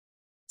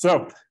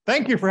So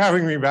thank you for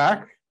having me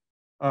back.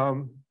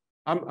 I'm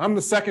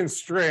the second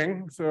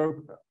string. So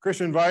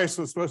Christian Weiss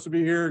was supposed to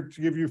be here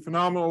to give you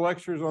phenomenal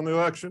lectures on the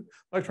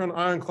Electron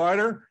Ion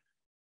Collider.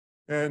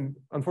 And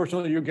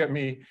unfortunately, you get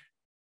me.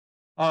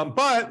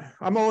 But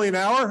I'm only an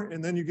hour,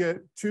 and then you get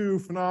two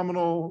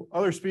phenomenal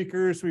other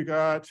speakers. We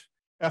got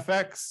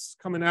FX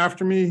coming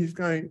after me. He's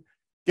going to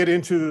get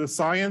into the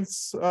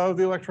science of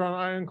the Electron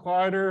Ion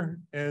Collider.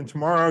 And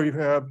tomorrow you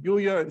have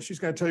Yulia, and she's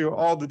going to tell you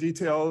all the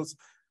details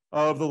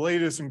of the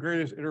latest and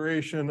greatest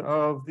iteration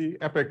of the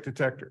EPIC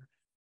detector.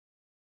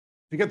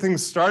 To get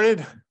things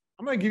started,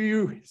 I'm going to give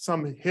you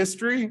some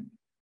history,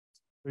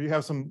 so you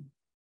have some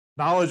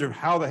knowledge of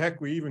how the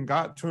heck we even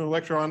got to an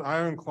Electron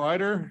Ion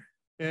Collider,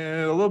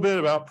 and a little bit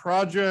about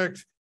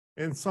project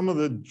and some of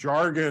the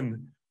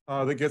jargon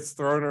that gets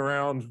thrown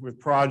around with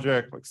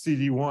project, like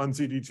CD1,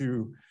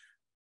 CD2.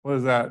 What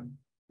does that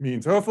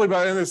mean? So hopefully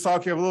by the end of this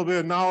talk, you have a little bit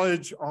of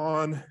knowledge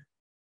on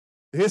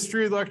the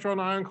history of the Electron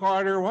Ion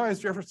Collider, why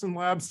is Jefferson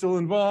Lab still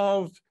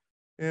involved,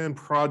 and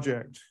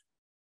project.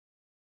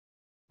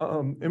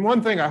 And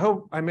one thing I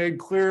hope I made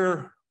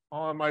clear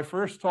on my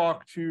first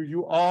talk to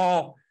you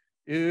all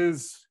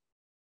is,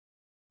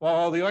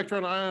 while the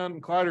Electron Ion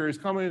Collider is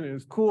coming,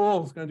 is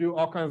cool, it's going to do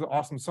all kinds of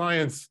awesome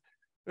science,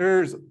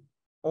 there's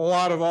a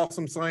lot of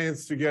awesome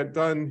science to get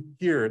done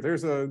here.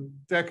 There's a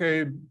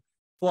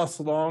decade-plus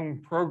long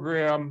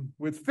program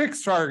with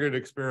fixed target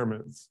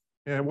experiments.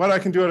 And what I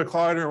can do at a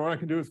collider and what I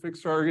can do with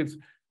fixed targets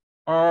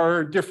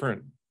are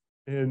different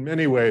in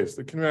many ways.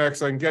 The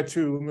kinematics I can get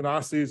to,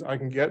 luminosities I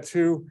can get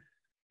to.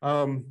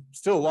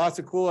 Still lots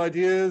of cool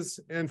ideas.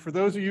 And for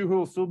those of you who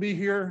will still be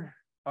here,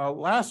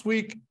 last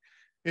week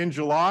in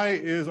July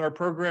is our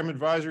program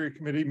advisory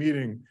committee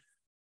meeting.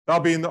 I'll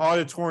be in the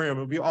auditorium.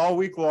 It'll be all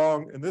week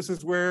long. And this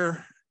is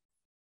where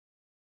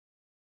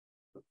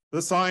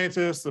the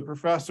scientists, the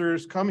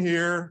professors come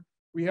here.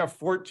 We have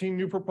 14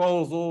 new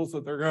proposals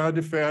that they're going to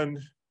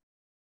defend.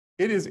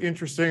 It is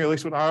interesting, at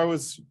least when I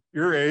was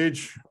your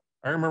age,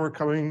 I remember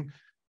coming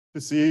to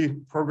see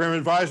program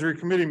advisory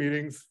committee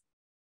meetings.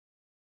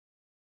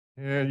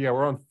 And yeah,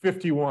 we're on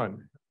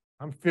 51.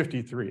 I'm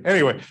 53.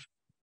 Anyway,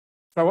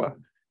 so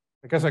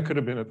I guess I could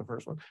have been at the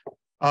first one.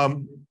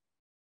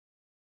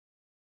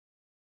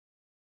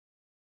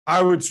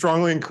 I would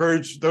strongly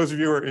encourage those of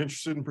you who are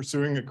interested in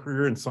pursuing a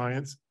career in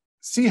science,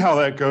 see how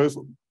that goes.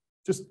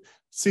 Just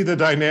see the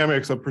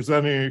dynamics of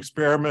presenting an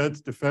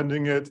experiment,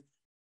 defending it.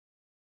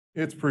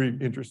 It's pretty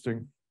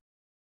interesting.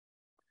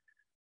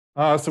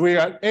 So we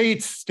got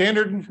 8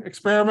 standard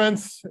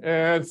experiments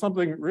and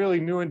something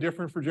really new and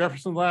different for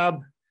Jefferson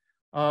Lab.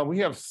 We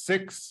have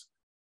 6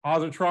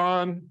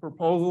 positron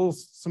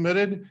proposals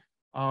submitted.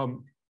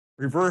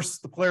 Reverse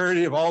the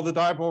polarity of all the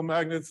dipole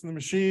magnets in the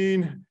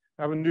machine,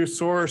 have a new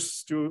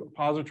source, do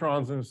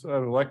positrons instead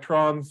of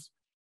electrons.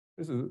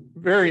 This is a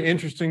very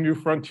interesting new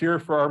frontier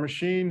for our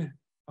machine.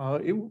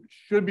 It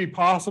should be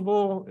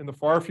possible in the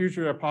far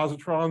future to have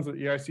positrons at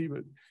EIC,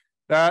 but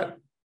that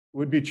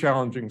would be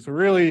challenging. So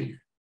really,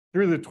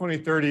 through the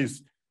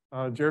 2030s,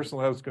 Jefferson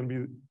Lab is going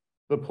to be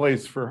the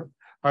place for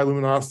high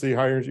luminosity,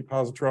 high energy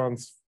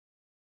positrons.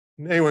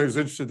 And anyone who's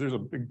interested, there's a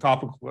big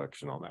topical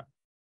collection on that.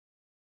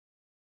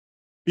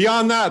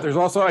 Beyond that, there's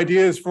also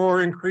ideas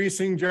for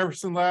increasing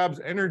Jefferson Lab's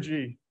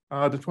energy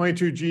to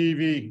 22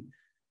 GeV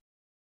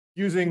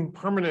using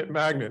permanent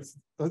magnets.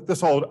 This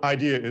whole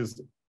idea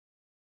is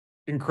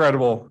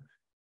incredible.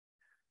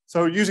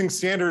 So using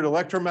standard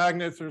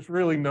electromagnets, there's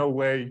really no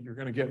way you're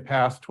going to get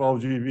past 12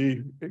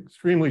 GeV.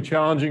 Extremely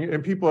challenging.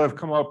 And people have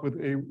come up with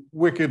a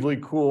wickedly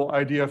cool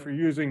idea for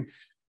using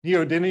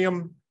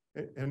neodymium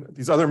and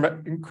these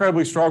other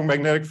incredibly strong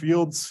magnetic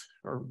fields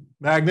or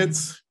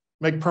magnets,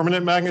 make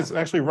permanent magnets that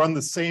actually run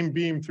the same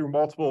beam through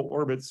multiple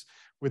orbits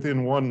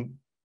within one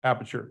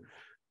aperture.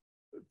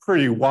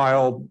 Pretty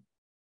wild,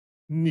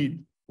 neat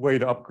way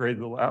to upgrade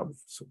the lab.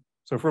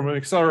 So from an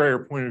accelerator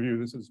point of view,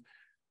 this is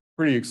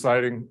pretty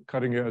exciting,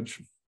 cutting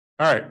edge.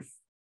 All right,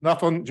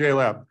 enough on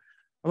JLab. I'm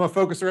going to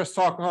focus the rest of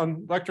the talk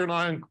on Electron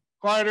Ion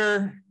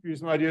Collider, give you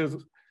some ideas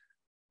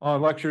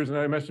on lectures. And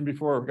I mentioned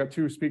before, I've got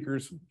 2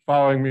 speakers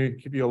following me,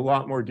 give you a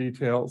lot more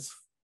details.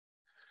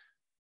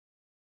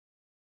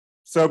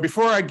 So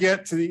before I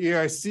get to the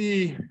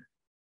EIC,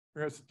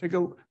 we're going to take a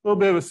little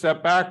bit of a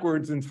step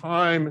backwards in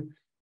time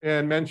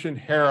and mention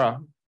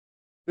Hera.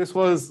 This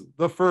was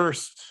the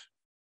first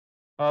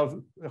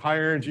of the high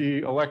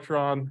energy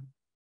electron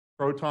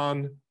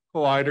proton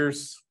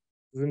colliders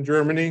in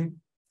Germany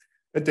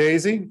at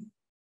DAISY.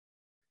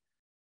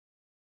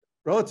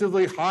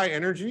 Relatively high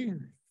energy,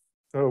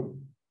 so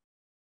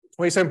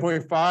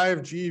 27.5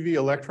 GeV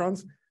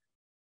electrons,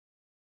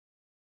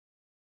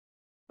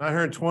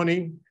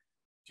 920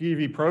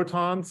 GeV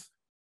protons.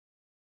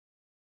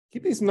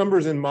 Keep these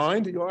numbers in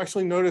mind. You'll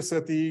actually notice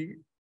that the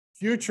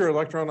future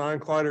Electron Ion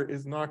Collider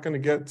is not going to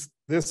get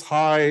this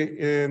high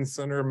in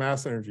center of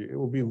mass energy. It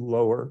will be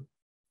lower.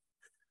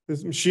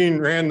 This machine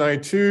ran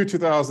 92,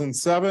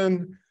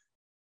 2007.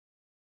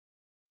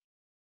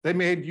 they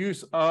made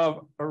use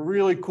of a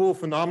really cool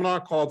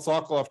phenomenon called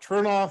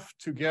Sokolov-Chernoff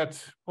to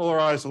get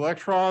polarized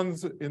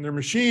electrons in their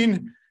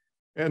machine.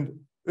 And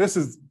this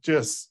is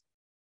just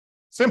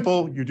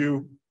simple. You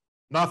do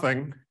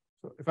nothing.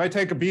 So if I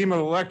take a beam of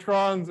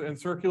electrons and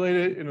circulate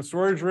it in a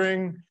storage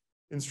ring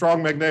in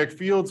strong magnetic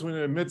fields, when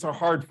it emits a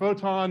hard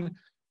photon,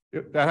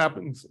 that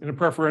happens in a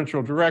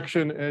preferential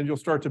direction, and you'll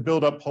start to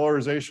build up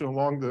polarization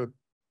along the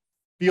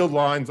field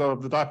lines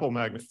of the dipole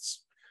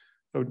magnets.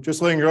 So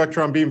just letting your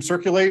electron beam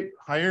circulate,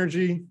 high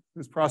energy,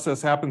 this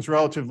process happens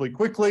relatively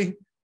quickly.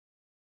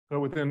 So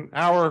within an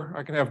hour,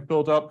 I can have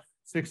built up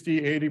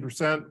 60,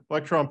 80%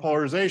 electron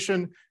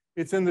polarization.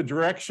 It's in the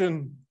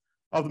direction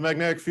of the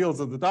magnetic fields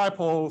of the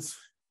dipoles.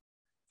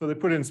 So they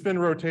put in spin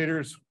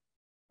rotators,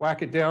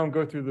 whack it down,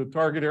 go through the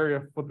target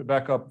area, flip it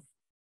back up,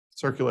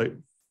 circulate.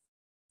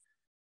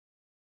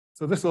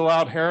 So this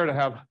allowed Hera to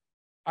have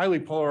highly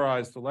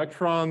polarized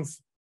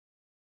electrons,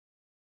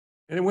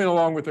 and it went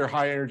along with their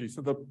high energy.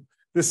 So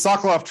this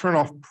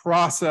Sokolov-Chernoff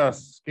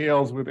process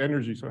scales with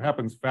energy, so it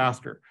happens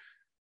faster.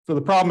 So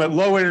the problem at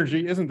low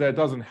energy isn't that it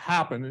doesn't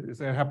happen, it's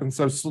that it happens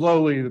so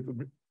slowly that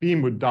the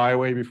beam would die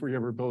away before you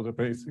ever build up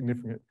any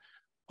significant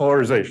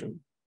polarization.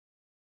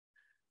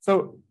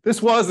 So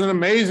this was an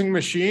amazing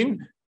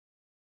machine.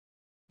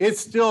 It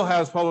still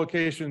has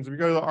publications. If you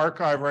go to the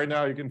archive right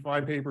now, you can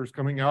find papers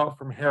coming out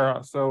from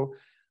Hera. So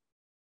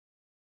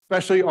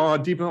especially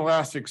on deep and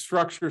elastic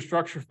structure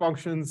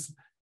functions,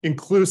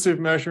 inclusive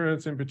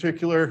measurements in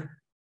particular,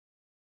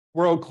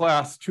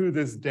 world-class to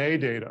this day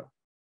data.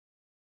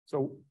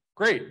 So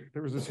great,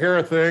 there was this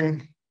Hera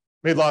thing,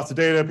 made lots of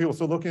data, people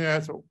still looking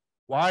at it. So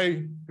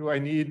why do I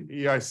need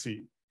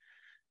EIC?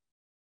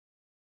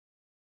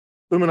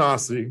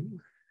 Luminosity.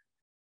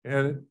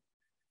 And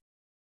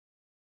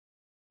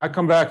I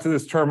come back to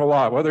this term a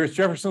lot, whether it's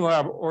Jefferson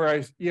Lab or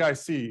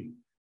EIC,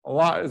 a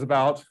lot is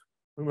about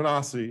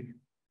luminosity,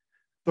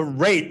 the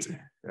rate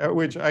at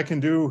which I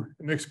can do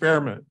an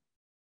experiment.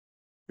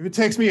 If it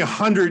takes me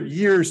 100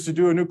 years to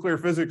do a nuclear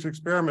physics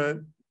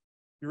experiment,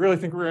 you really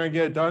think we're going to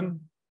get it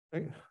done?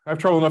 I have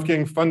trouble enough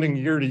getting funding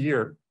year to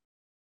year.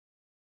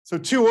 So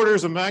 2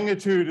 orders of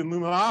magnitude in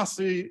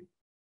luminosity,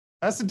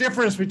 that's the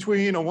difference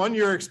between a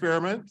 1-year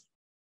experiment,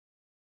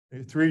 a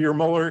 3-year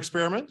molar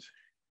experiment,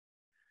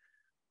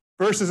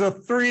 versus a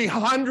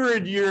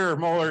 300-year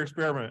molar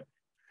experiment.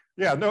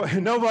 Yeah,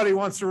 nobody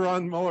wants to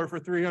run molar for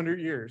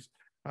 300 years.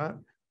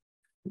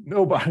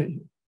 Nobody.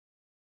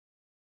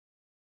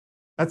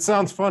 That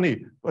sounds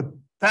funny, but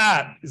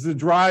that is the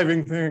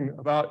driving thing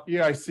about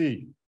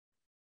EIC.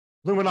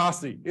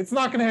 Luminosity. It's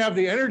not going to have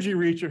the energy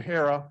reach of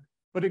Hera,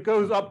 but it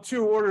goes up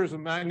 2 orders of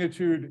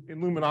magnitude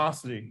in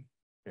luminosity.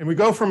 And we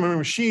go from a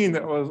machine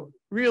that was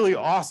really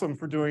awesome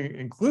for doing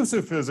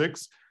inclusive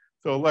physics,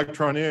 so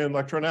electron in,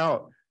 electron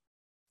out,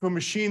 to a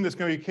machine that's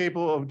going to be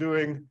capable of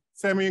doing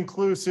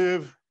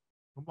semi-inclusive,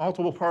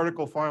 multiple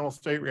particle final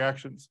state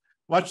reactions,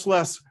 much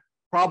less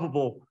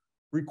probable,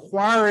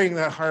 requiring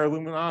that higher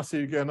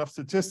luminosity to get enough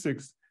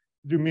statistics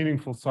to do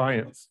meaningful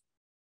science.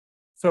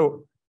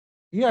 So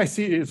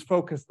EIC is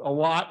focused a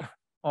lot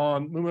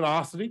on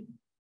luminosity,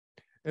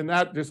 and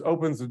that just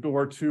opens the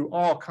door to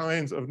all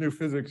kinds of new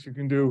physics you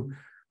can do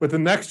with the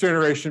next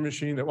generation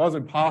machine that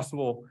wasn't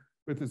possible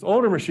with this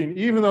older machine,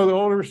 even though the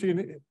older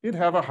machine did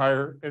have a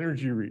higher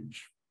energy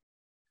reach.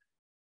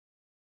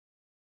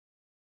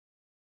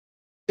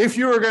 If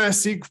you were going to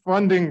seek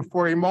funding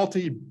for a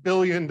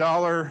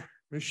multi-billion-dollar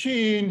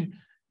machine,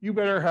 you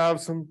better have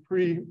some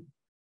pretty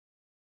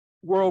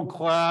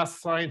world-class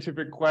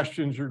scientific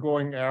questions you're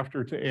going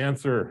after to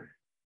answer.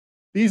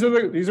 These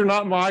are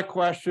not my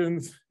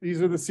questions.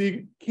 These are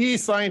the key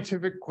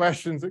scientific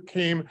questions that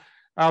came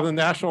out of the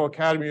National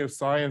Academy of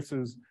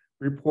Sciences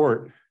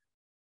report.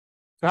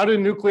 So how did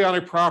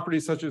nucleonic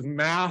properties such as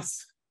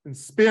mass and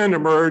spin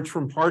emerge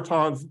from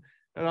partons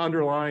and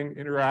underlying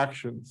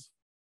interactions?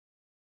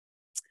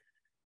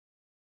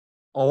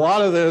 A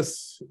lot of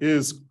this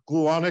is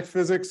gluonic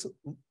physics,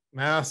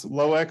 mass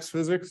low X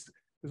physics.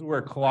 This is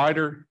where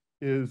Collider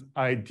is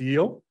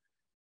ideal.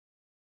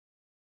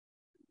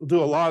 We'll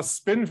do a lot of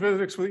spin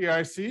physics with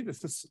EIC.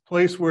 This is a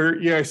place where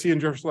EIC and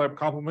Jefferson Lab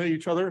complement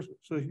each other.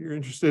 So if you're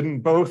interested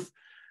in both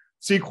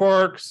C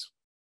quarks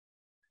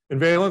and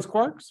valence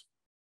quarks.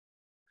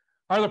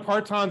 How are the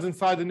partons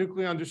inside the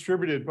nucleon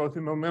distributed, both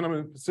in momentum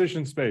and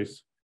position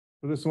space?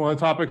 So this is one of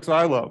the topics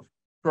I love,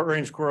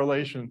 short-range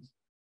correlations.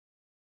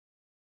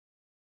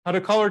 How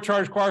do color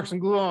charged quarks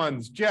and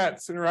gluons,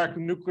 jets, interact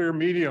with nuclear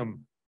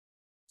medium?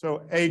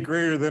 So A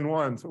greater than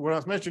 1. So when I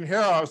was mentioning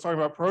Hera, I was talking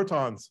about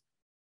protons.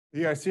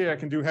 The EIC, I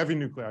can do heavy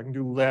nuclei, I can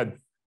do lead,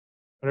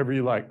 whatever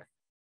you like.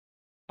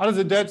 How does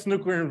a dense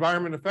nuclear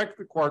environment affect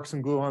the quarks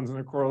and gluons and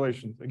their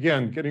correlations?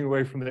 Again, getting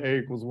away from the A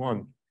equals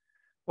 1.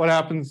 What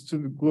happens to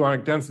the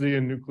gluonic density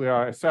in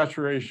nuclei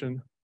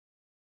saturation?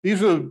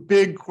 These are the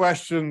big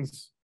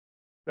questions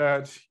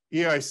that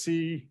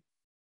EIC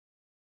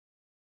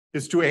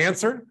is to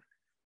answer.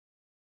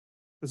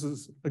 This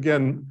is,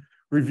 again,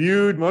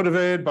 reviewed,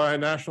 motivated by a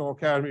National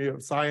Academy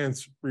of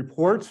Science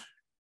report.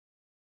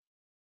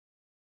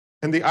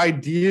 And the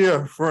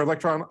idea for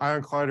electron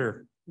ion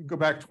collider, you go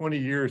back 20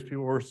 years,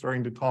 people were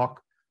starting to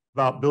talk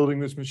about building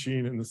this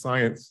machine and the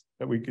science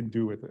that we could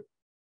do with it.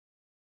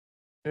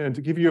 And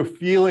to give you a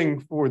feeling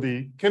for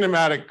the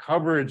kinematic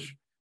coverage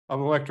of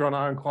electron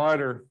ion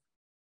collider,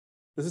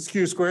 this is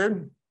Q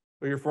squared,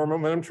 so your form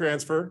momentum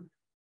transfer.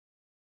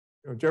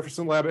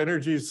 Jefferson Lab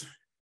energies,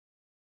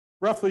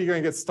 roughly you're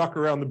going to get stuck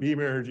around the beam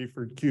energy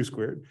for Q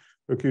squared.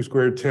 So Q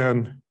squared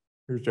 10,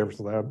 here's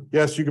Jefferson Lab.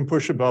 Yes, you can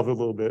push above it a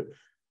little bit.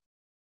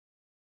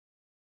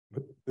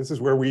 But this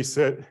is where we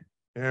sit.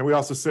 And we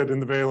also sit in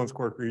the valence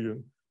quark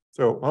region.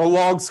 So on a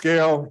log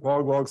scale,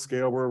 log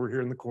scale, we're over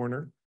here in the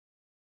corner.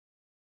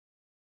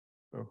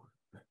 So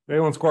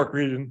valence quark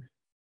region.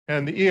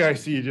 And the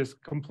EIC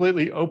just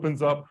completely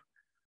opens up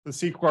the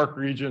C quark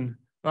region,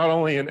 not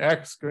only in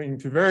X going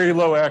to very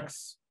low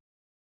X.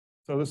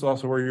 So this is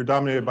also where you're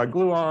dominated by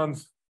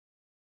gluons,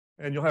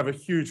 and you'll have a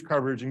huge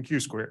coverage in Q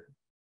squared.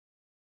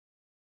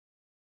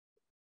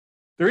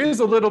 There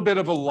is a little bit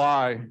of a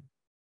lie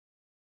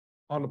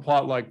on a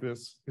plot like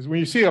this, because when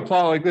you see a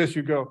plot like this,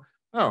 you go,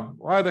 oh,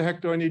 why the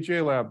heck do I need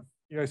JLab?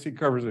 EIC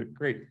covers it.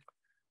 Great.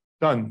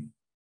 Done.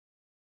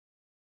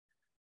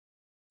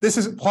 This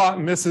is plot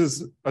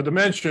misses a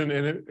dimension,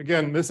 and it,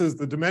 again, this is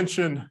the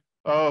dimension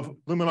of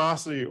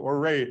luminosity or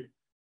rate.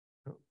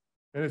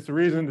 And it's the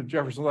reason that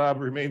Jefferson Lab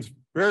remains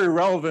very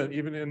relevant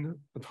even in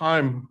the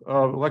time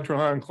of electron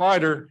ion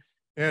collider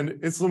and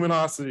its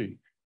luminosity.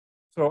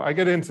 So I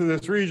get into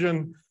this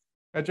region.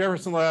 At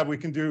Jefferson Lab, we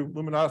can do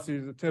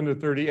luminosities of 10 to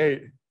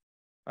 38.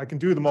 I can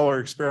do the molar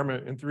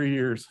experiment in 3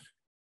 years.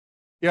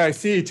 Yeah, I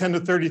see 10 to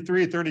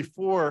 33,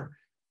 34.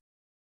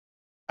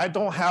 I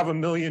don't have a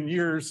million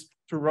years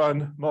to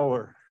run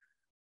molar,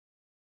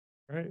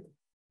 right?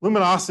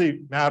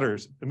 Luminosity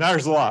matters. It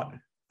matters a lot.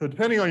 So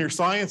depending on your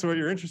science and what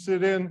you're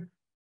interested in,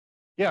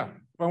 yeah,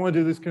 if I want to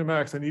do this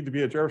kinematics, I need to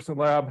be at Jefferson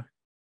Lab.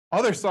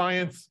 Other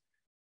science,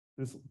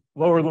 this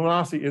lower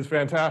luminosity is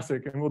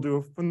fantastic, and we'll do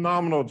a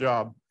phenomenal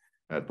job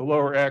at the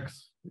lower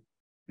X,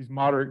 these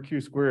moderate Q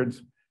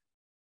squareds.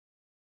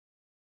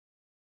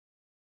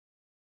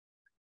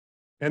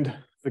 And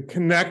the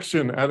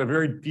connection at a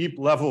very deep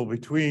level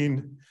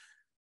between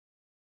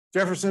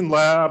Jefferson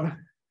Lab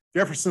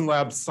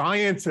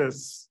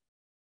scientists,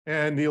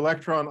 and the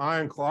electron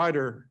ion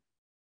collider,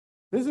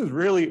 this is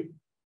really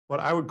what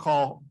I would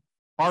call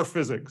our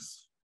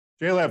physics,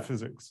 JLab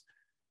physics.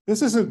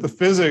 This isn't the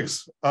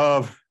physics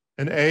of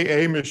an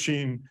AA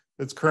machine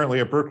that's currently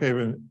at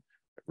Brookhaven.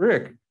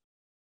 Rick,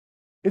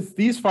 it's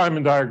these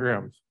Feynman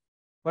diagrams.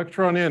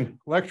 Electron in,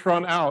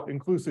 electron out,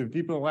 inclusive,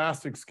 deep and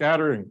elastic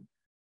scattering.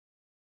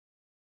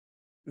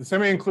 The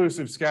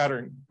semi-inclusive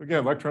scattering.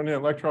 Again, electron in,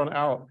 electron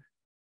out.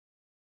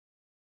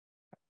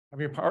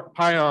 Having a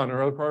pion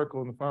or other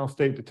particle in the final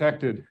state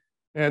detected.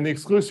 And the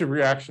exclusive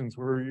reactions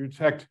where you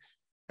detect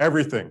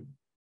everything.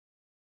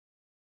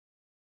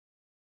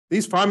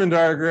 These Feynman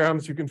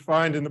diagrams you can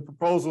find in the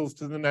proposals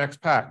to the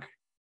next pack.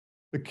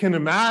 The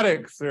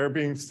kinematics that are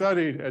being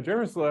studied at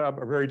Jefferson Lab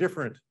are very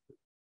different.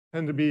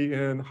 Tend to be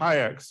in high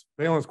X,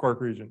 valence quark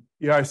region,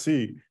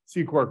 EIC,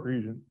 C quark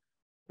region.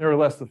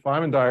 Nevertheless, the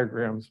Feynman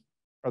diagrams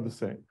are the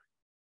same.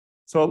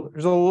 So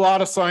there's a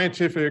lot of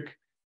scientific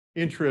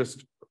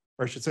interest,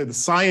 or I should say the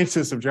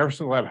scientists of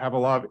Jefferson Lab have a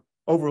lot of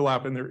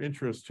overlap in their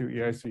interest to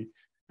EIC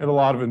and a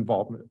lot of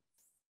involvement.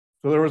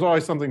 So there was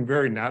always something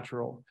very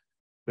natural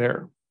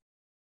there.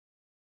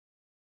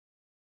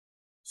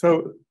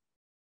 So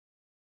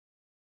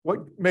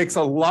what makes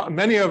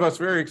many of us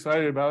very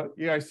excited about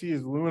EIC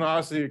is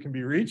luminosity that can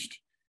be reached.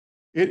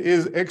 It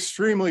is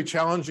extremely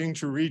challenging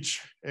to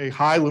reach a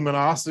high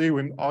luminosity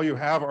when all you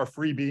have are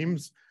free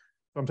beams.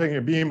 So I'm taking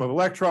a beam of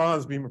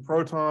electrons, beam of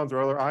protons, or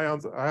other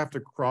ions. I have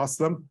to cross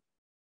them.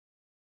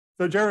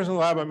 So Jefferson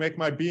Lab, I make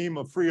my beam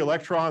of free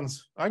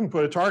electrons. I can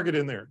put a target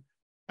in there.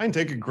 I can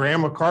take a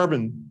gram of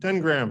carbon,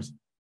 10 grams.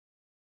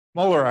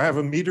 Molar, I have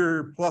a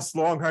meter plus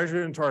long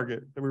hydrogen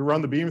target that we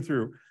run the beam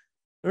through.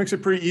 It makes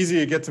it pretty easy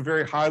to get to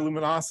very high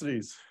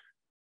luminosities.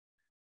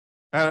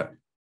 At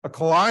a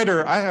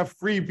collider, I have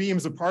free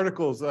beams of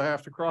particles that I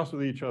have to cross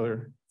with each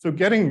other. So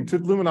getting to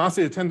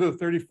luminosity of 10 to the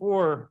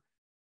 34,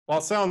 while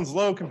it sounds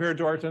low compared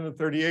to our 10 to the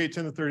 38,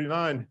 10 to the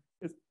 39,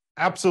 it's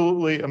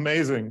absolutely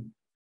amazing.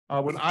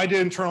 When I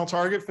did internal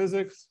target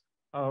physics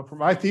for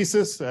my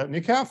thesis at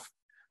NICAF,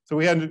 so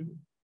we had an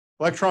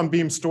electron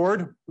beam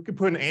stored. We could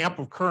put an amp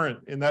of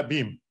current in that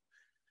beam,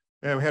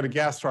 and we had a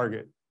gas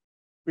target.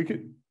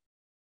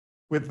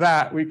 With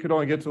that, we could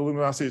only get to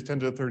luminosity of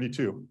 10 to the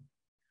 32.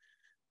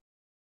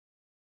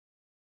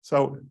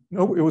 So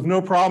no, it was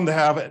no problem to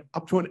have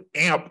up to an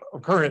amp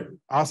of current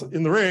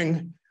in the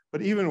ring,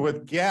 but even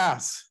with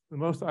gas, the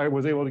most I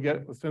was able to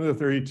get was 10 to the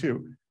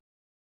 32.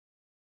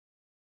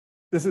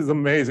 This is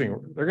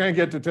amazing. They're going to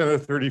get to 10 to the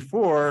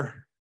 34.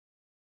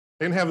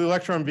 They can have the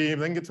electron beam,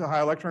 they can get to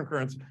high electron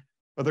currents,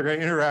 but they're going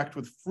to interact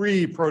with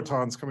free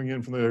protons coming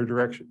in from the other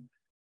direction.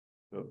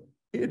 So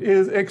it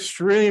is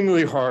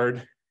extremely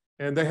hard.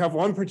 And they have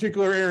one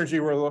particular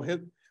energy where they'll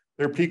hit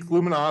their peak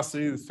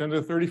luminosity, it's 10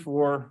 to the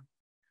 34.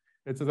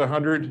 It's at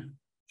 100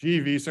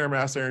 GeV, center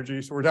mass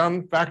energy. So we're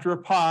down factor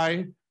of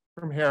pi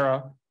from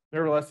Hera.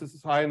 Nevertheless, this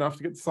is high enough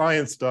to get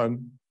science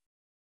done.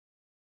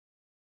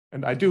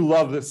 And I do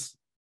love this,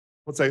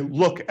 let's say,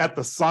 look at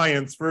the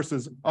science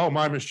versus, oh,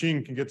 my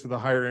machine can get to the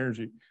higher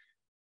energy.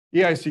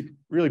 EIC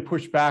really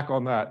pushed back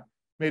on that,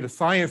 made a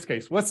science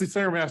case. What's the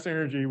center mass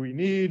energy we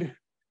need?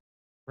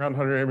 Around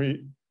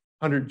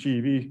 100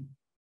 GeV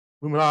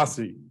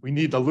luminosity. We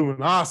need the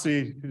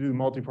luminosity to do the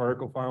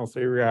multi-particle final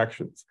state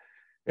reactions.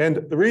 And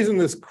the reason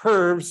this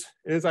curves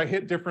is I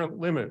hit different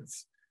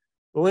limits.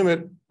 The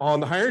limit on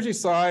the high energy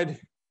side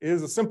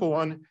is a simple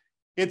one.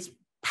 It's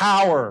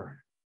power.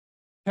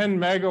 10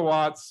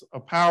 megawatts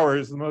of power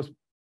is the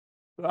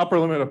upper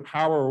limit of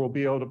power we'll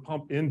be able to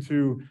pump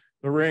into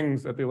the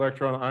rings at the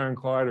Electron Ion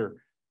Collider.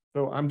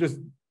 So I'm just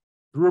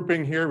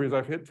grouping here because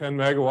I've hit 10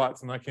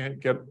 megawatts and I can't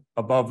get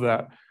above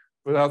that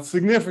without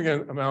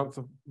significant amounts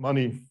of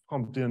money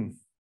pumped in.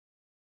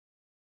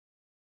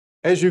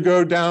 As you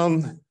go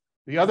down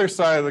the other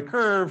side of the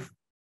curve,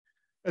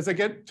 as I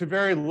get to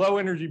very low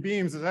energy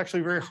beams, it's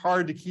actually very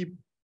hard to keep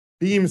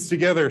beams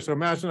together. So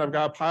imagine I've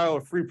got a pile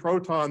of free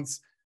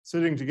protons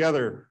sitting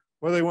together.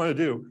 What do they want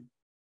to do?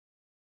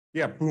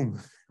 Yeah, boom,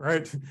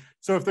 right?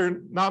 So if they're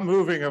not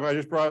moving, if I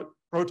just brought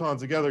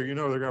protons together, you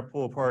know they're going to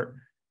pull apart.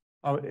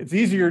 It's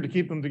easier to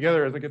keep them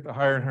together as I get to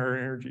higher and higher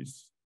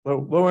energies.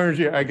 Low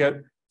energy, I get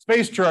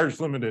space charge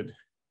limited.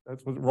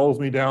 That's what rolls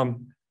me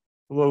down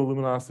to low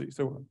luminosity.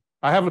 So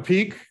I have a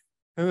peak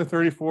in the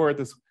 34 at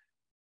this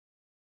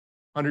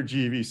 100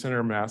 GeV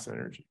center mass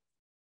energy.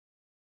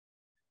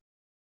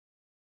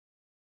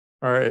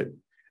 All right,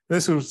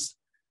 this was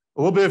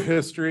a little bit of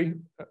history.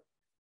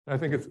 I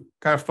think it's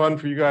kind of fun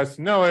for you guys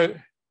to know it.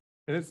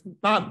 And it's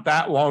not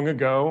that long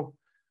ago.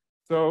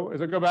 So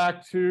as I go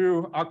back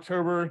to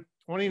October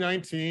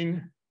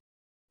 2019,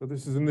 so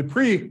this is in the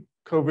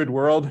pre-COVID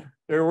world,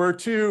 there were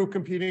two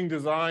competing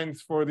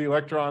designs for the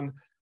Electron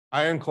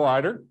Ion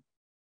Collider.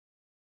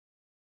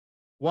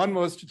 One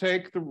was to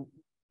take the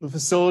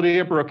facility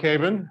at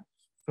Brookhaven,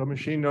 a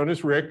machine known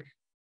as RIC.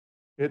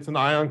 It's an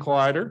ion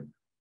collider.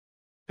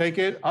 Take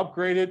it,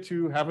 upgrade it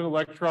to have an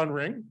electron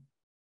ring.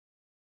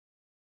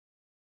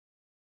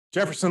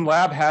 Jefferson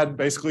Lab had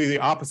basically the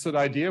opposite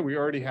idea. We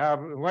already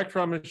have an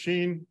electron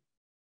machine,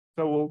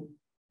 so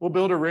we'll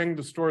build a ring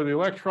to store the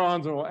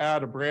electrons and we'll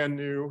add a brand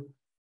new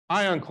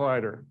ion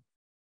collider.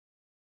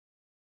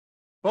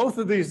 Both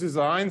of these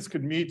designs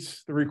could meet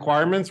the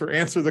requirements or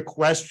answer the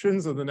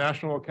questions of the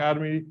National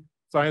Academy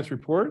Science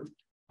Report.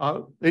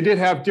 They did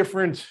have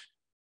different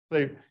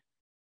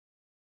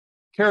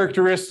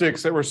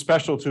characteristics that were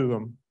special to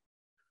them.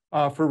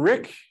 For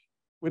RIC,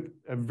 with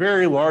a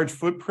very large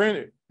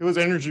footprint, it was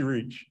energy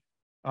reach.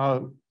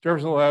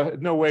 Jefferson Lab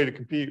had no way to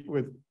compete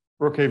with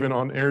Brookhaven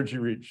on energy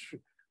reach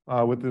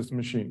with this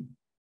machine.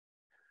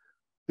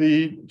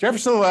 The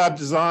Jefferson Lab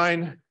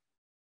design,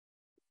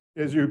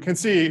 as you can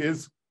see,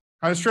 is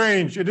kind of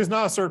strange. It is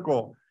not a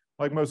circle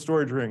like most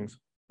storage rings.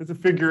 It's a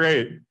figure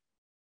 8.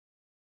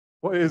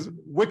 What is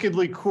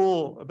wickedly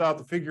cool about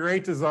the figure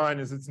 8 design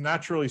is it's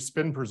naturally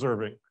spin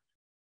preserving.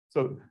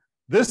 So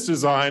this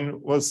design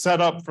was set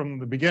up from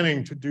the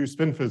beginning to do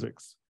spin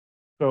physics.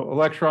 So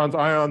electrons,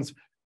 ions,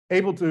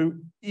 able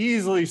to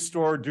easily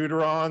store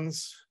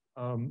deuterons,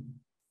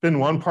 spin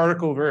 1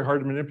 particle, very hard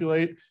to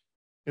manipulate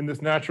in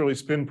this naturally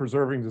spin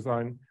preserving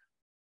design.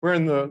 Where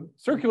in the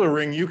circular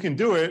ring, you can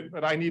do it,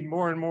 but I need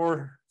more and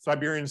more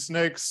Siberian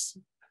snakes,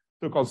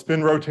 so-called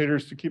spin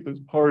rotators, to keep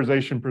the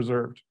polarization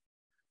preserved.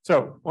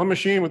 So one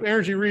machine with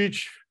energy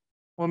reach,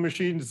 one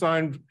machine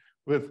designed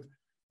with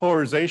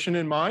polarization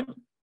in mind.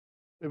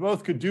 They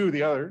both could do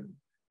the other.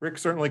 RIC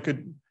certainly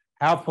could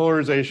have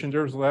polarization.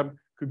 Jefferson Lab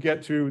could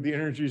get to the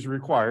energies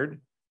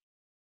required.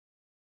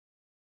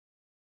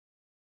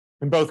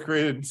 And both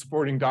created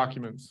supporting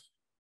documents.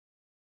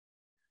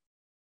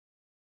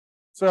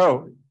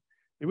 So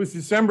it was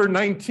December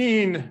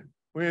 19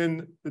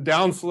 when the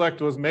down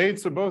select was made.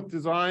 So both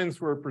designs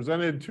were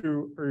presented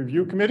to a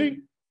review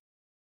committee.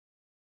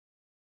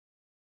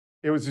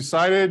 It was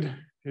decided,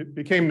 it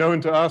became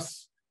known to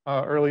us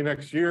early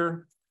next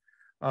year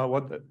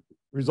what the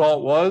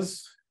result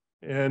was,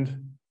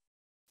 and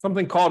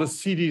something called a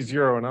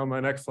CD0. And on my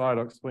next slide,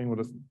 I'll explain what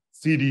a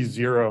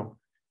CD0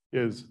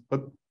 is.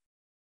 But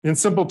in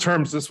simple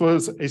terms, this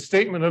was a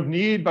statement of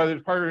need by the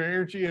Department of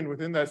Energy, and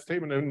within that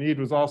statement of need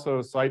was also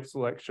a site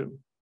selection.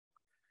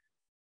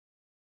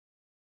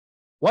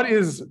 What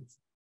is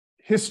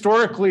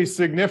historically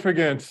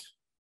significant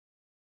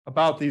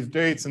about these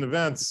dates and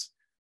events?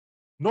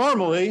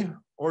 Normally,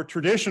 or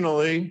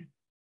traditionally,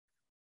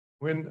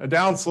 when a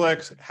down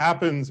select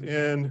happens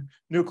in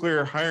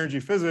nuclear high energy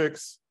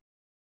physics,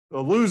 the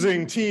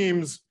losing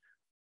teams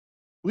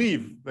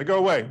leave, they go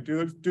away,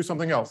 do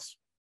something else.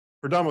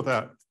 We're done with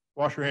that,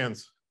 wash your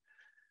hands.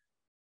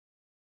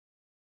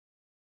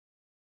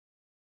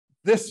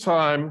 This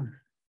time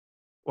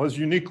was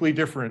uniquely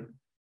different.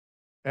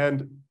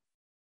 And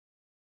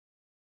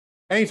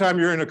anytime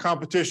you're in a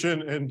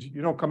competition and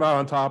you don't come out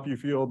on top, you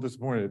feel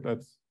disappointed.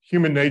 That's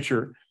human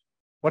nature.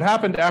 What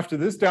happened after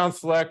this down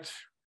select,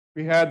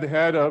 we had the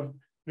head of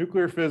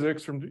nuclear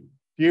physics from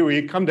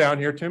DOE come down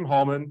here, Tim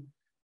Hallman,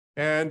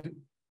 and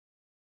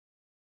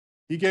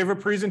he gave a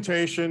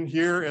presentation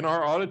here in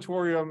our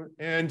auditorium,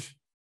 and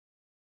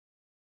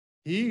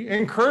he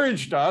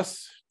encouraged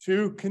us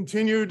to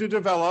continue to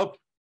develop,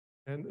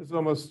 and this is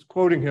almost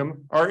quoting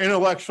him, our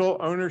intellectual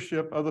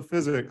ownership of the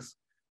physics.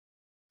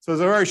 So as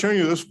I've already shown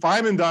you, those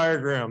Feynman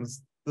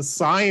diagrams, the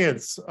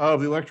science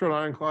of the Electron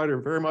Ion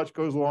Collider very much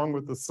goes along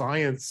with the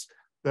science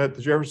that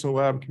the Jefferson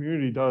Lab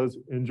community does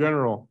in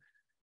general.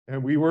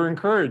 And we were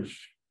encouraged,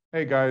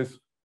 hey guys,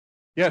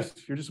 yes,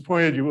 you're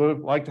disappointed, you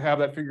would like to have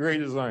that figure 8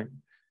 design,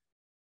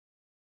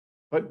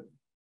 but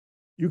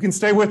you can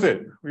stay with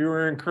it. We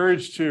were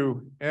encouraged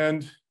to,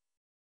 and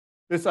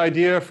this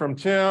idea from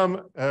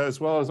Tim, as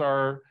well as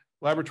our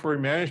laboratory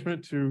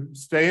management to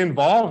stay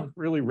involved,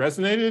 really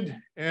resonated,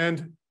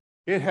 and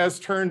it has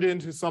turned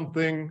into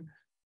something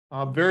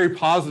very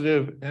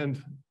positive,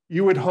 and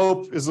you would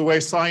hope is the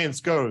way science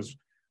goes,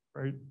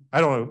 right? I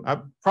don't know,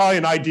 I'm probably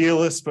an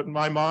idealist, but in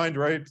my mind,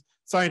 right,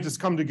 scientists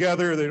come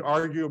together, they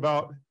argue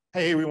about,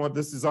 hey, we want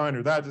this design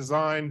or that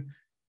design,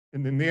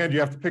 and in the end, you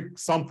have to pick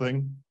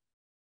something.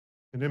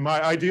 And in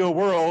my ideal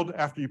world,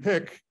 after you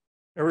pick,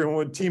 everyone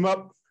would team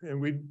up and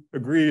we'd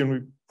agree and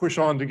we'd push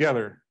on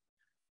together.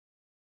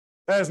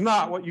 That is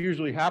not what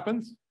usually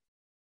happens,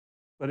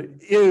 but it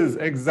is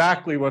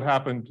exactly what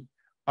happened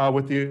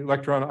with the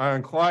Electron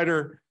Ion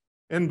Collider.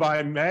 And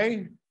by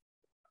May,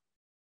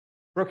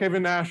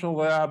 Brookhaven National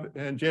Lab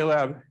and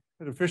JLab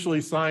had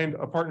officially signed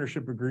a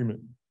partnership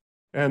agreement.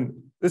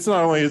 And this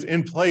not only is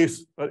in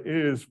place, but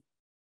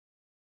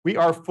we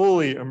are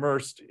fully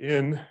immersed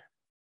in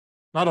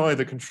not only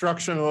the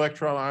construction of the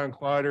Electron Ion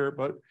Collider,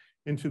 but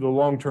into the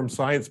long-term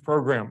science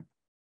program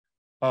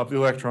of the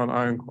Electron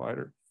Ion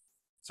Collider.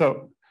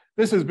 So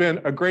this has been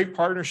a great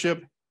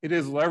partnership. It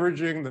is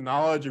leveraging the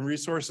knowledge and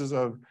resources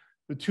of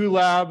the two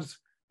labs.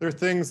 There are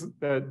things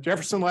that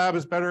Jefferson Lab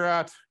is better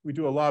at. We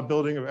do a lot of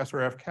building of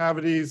SRF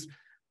cavities,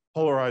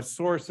 polarized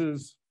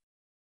sources.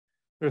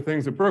 There are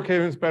things that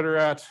Brookhaven is better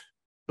at,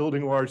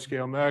 building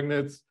large-scale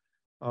magnets,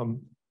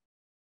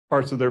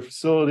 parts of their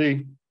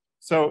facility.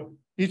 So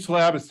each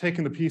lab is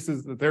taking the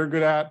pieces that they're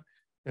good at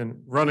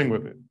and running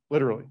with it,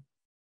 literally.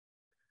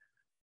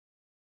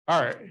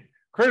 All right,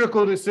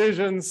 critical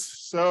decisions.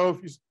 So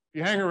if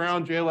you hang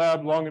around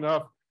JLab long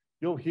enough,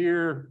 you'll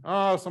hear,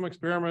 oh, some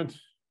experiment,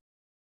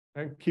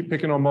 and keep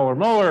picking on Muller.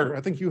 Muller,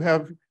 I think you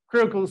have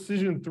critical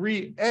decision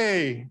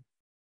 3A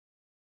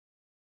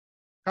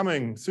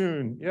coming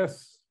soon.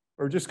 Yes,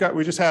 or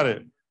we just had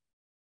it.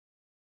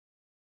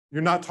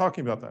 You're not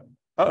talking about that.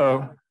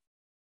 Uh-oh.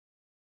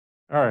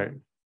 All right.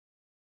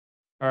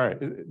 All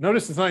right,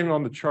 notice it's not even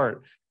on the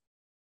chart.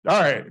 All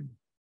right,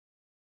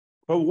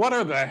 but what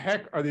are the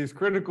heck are these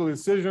critical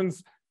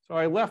decisions? So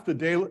I left the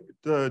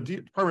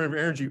Department of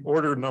Energy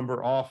order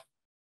number off.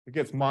 It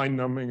gets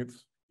mind-numbing.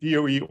 It's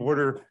DOE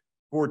order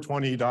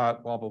 420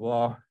 dot blah, blah,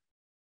 blah.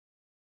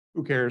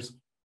 Who cares?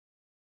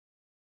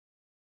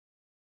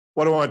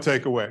 What do I want to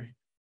take away?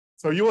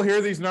 So you will hear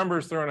these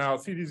numbers thrown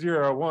out,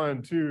 CD0,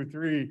 1, 2,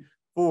 3,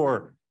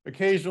 4.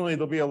 Occasionally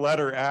there'll be a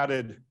letter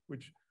added,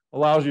 which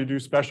allows you to do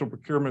special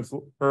procurements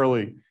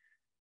early.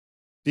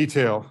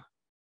 Detail,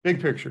 big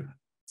picture.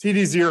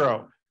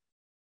 CD0,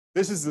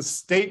 this is the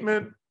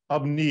statement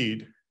of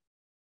need.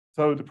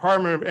 So the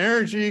Department of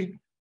Energy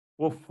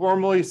will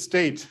formally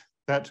state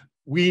that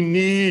we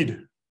need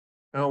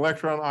an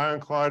electron ion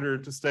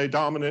collider to stay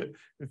dominant in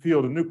the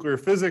field of nuclear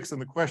physics,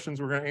 and the questions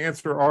we're going to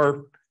answer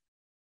are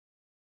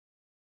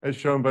as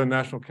shown by the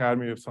National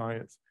Academy of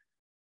Science.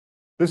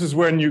 This is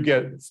when you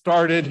get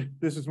started.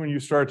 This is when you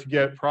start to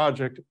get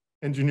project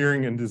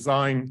engineering and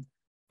design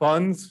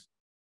funds,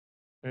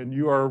 and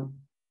you are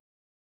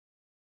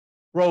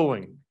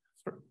rolling,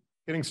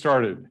 getting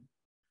started.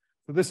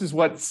 So this is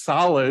what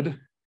SOLID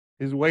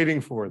is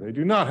waiting for. They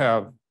do not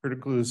have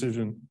critical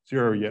decision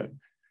 0 yet.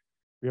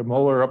 We have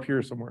Muller up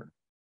here somewhere.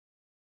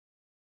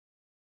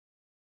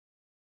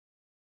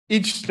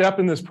 Each step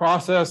in this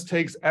process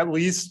takes at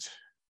least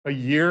a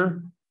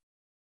year.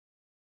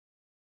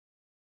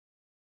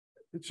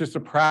 It's just a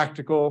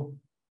practical.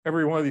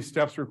 Every one of these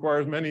steps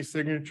requires many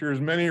signatures,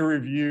 many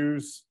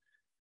reviews.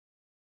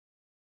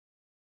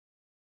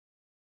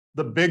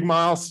 The big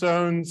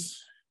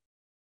milestones,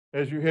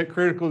 as you hit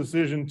critical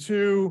decision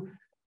 2,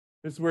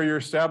 this is where you're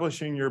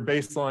establishing your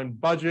baseline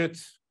budget.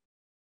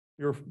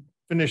 You're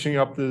finishing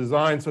up the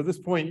design. So at this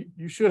point,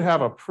 you should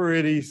have a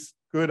pretty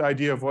good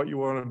idea of what you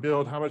want to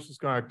build, how much it's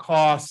going to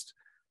cost.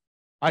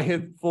 I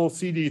hit full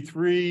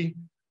CD3.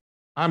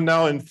 I'm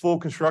now in full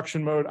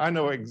construction mode. I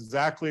know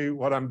exactly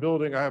what I'm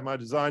building. I have my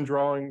design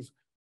drawings.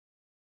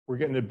 We're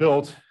getting it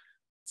built.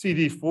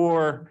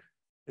 CD4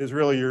 is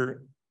really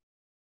your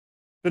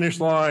finish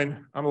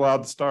line. I'm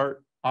allowed to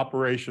start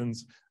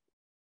operations.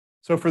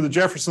 So for the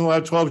Jefferson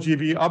Lab 12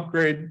 GeV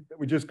upgrade that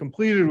we just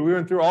completed, we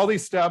went through all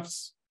these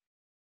steps,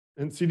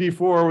 and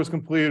CD4 was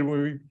completed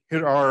when we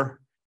hit our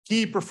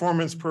key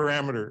performance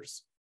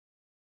parameters.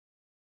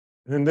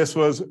 And this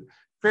was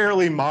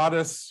fairly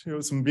modest,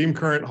 some beam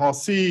current Hall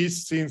C,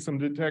 seeing some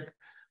detect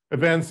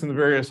events in the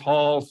various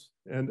halls.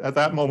 And at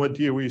that moment,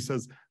 DOE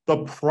says,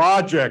 the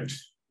project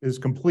is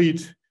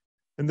complete.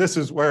 And this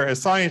is where,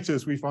 as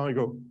scientists, we finally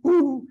go,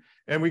 whoo,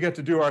 and we get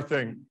to do our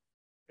thing.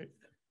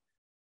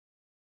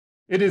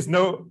 It is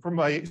from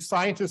a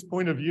scientist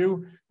point of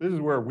view, this is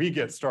where we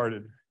get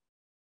started.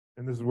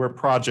 And this is where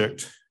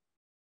project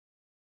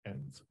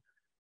ends.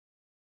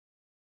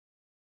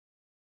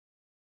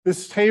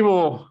 This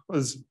table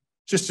was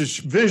just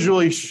to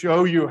visually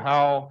show you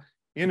how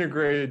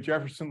integrated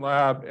Jefferson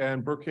Lab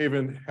and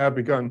Brookhaven have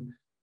begun.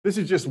 This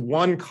is just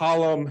one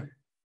column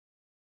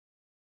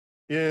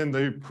in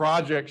the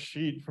project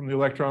sheet from the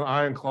Electron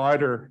Ion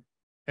Collider.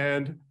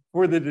 And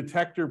for the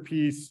detector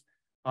piece,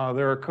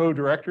 there are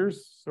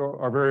co-directors, so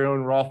our very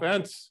own Rolf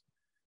Entz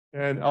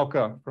and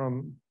Elke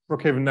from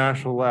Brookhaven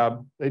National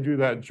Lab. They do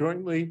that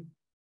jointly.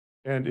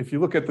 And if you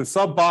look at the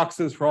sub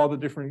boxes for all the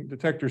different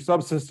detector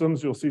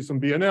subsystems, you'll see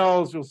some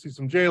BNLs, you'll see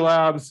some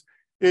JLabs.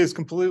 It is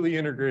completely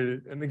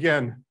integrated. And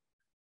again,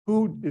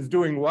 who is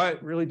doing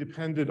what really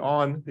depended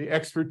on the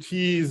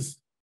expertise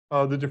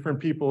of the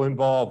different people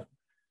involved.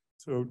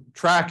 So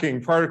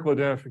tracking, particle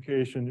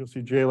identification, you'll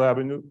see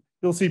JLab, and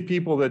you'll see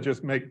people that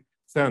just make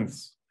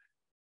sense.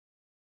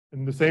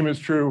 And the same is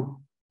true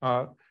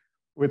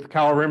with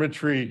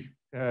calorimetry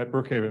at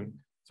Brookhaven.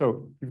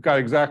 So you've got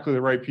exactly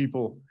the right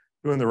people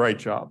doing the right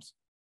jobs.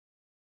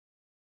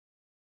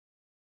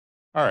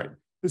 All right,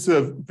 this is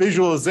a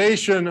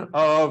visualization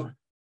of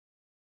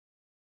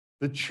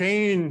the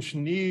change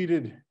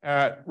needed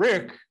at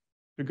RIC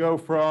to go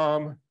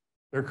from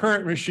their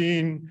current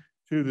machine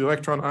to the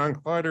Electron Ion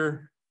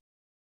Collider.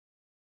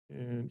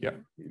 And yeah,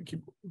 let's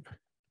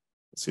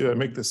see how I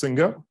make this thing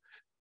go.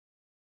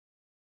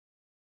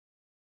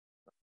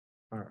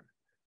 All right.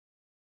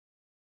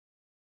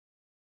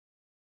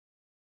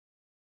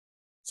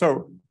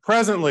 So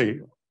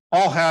presently,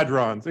 all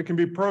hadrons, it can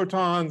be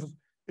protons,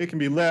 it can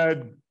be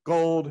lead,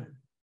 gold,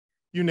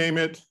 you name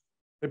it,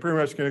 they pretty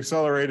much can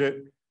accelerate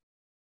it.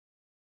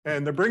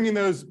 And they're bringing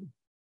those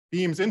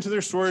beams into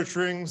their storage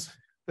rings.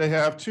 They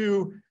have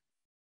two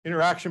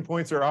interaction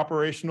points that are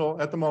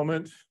operational at the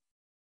moment.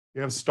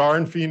 You have Star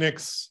and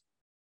Phoenix,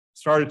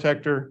 Star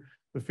detector,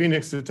 the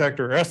Phoenix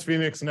detector,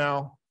 S-Phoenix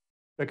now,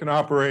 that can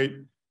operate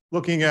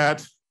looking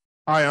at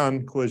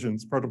ion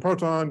collisions,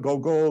 proton-proton,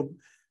 gold-gold,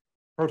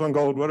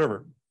 proton-gold,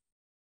 whatever.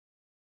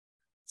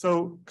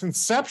 So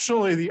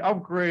conceptually, the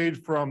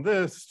upgrade from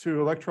this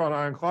to Electron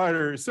Ion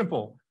Collider is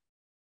simple.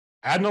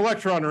 Add an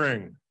electron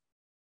ring.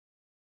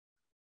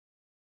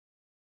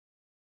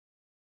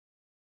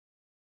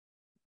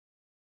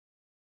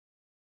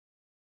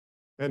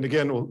 And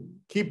again, we'll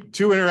keep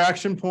two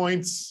interaction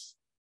points.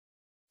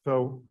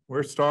 So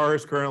where Star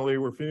is currently,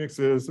 where Phoenix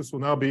is, this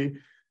will now be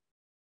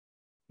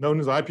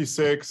known as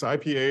IP6,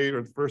 IP8,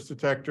 or the first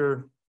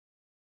detector.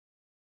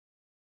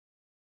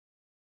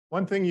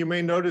 One thing you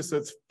may notice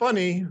that's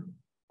funny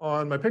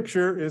on my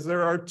picture is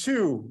there are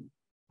two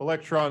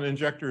electron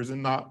injectors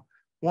and not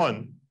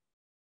one.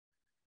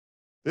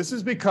 This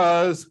is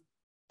because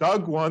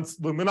Doug wants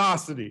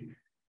luminosity.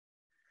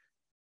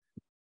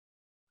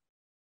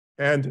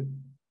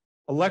 And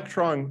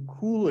electron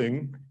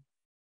cooling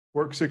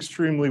works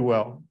extremely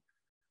well.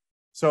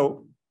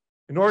 So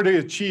in order to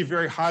achieve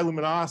very high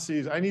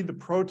luminosities, I need the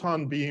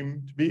proton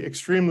beam to be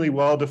extremely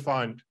well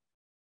defined.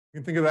 You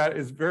can think of that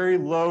as very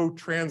low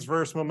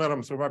transverse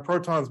momentum. So my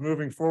proton's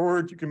moving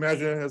forward, you can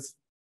imagine it as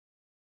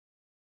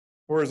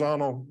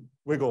horizontal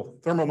wiggle,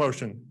 thermal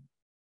motion.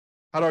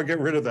 How do I get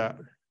rid of that?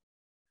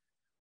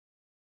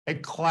 A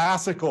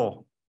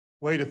classical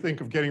way to think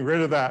of getting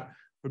rid of that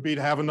would be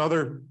to have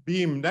another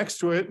beam next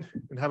to it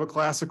and have a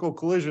classical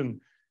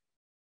collision.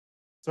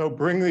 So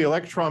bring the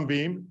electron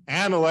beam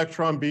and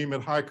electron beam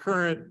at high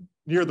current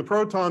near the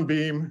proton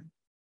beam,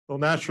 they'll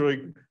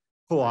naturally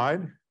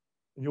collide.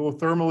 And you will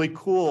thermally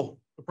cool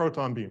the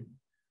proton beam.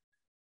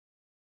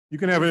 You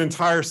can have an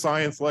entire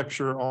science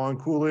lecture on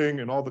cooling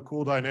and all the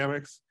cool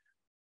dynamics,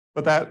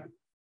 but that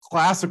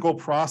classical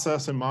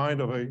process in mind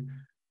of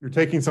you're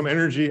taking some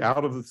energy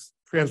out of the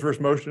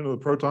transverse motion of the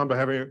proton by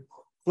having a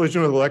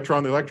collision with the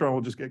electron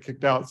will just get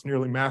kicked out. It's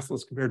nearly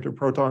massless compared to a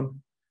proton.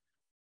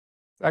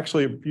 It's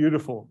actually a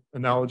beautiful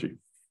analogy.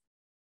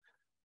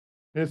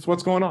 And it's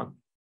what's going on.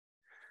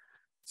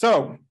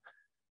 So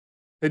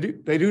they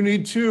do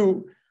need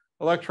two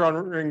electron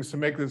rings to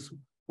make this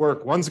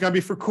work. One's going to be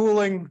for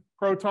cooling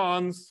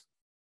protons,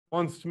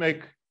 one's to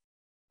make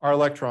our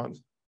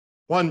electrons.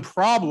 One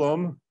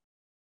problem,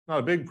 not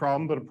a big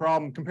problem, but a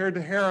problem, compared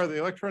to Hera, the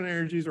electron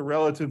energies are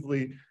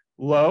relatively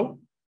low.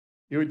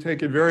 It would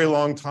take a very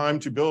long time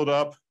to build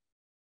up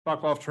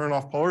Sokolov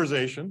turn-off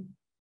polarization.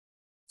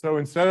 So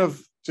instead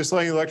of just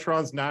letting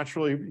electrons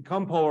naturally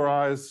become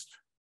polarized,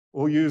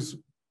 we'll use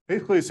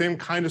basically the same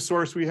kind of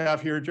source we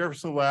have here at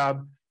Jefferson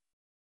Lab.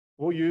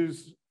 We'll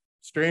use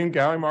strained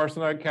gallium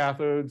arsenide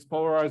cathodes,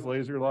 polarized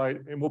laser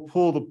light, and we'll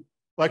pull the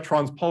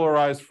electrons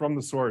polarized from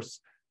the source.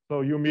 So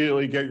you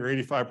immediately get your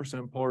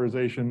 85%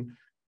 polarization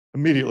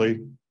immediately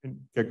and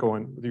get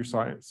going with your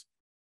science.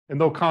 And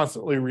they'll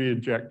constantly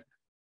re-eject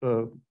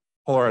the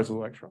polarized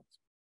electrons.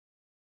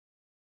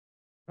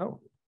 Oh,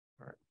 all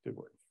right, did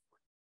work.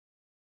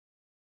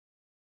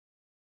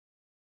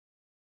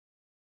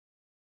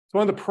 So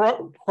one of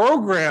the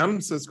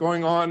programs that's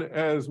going on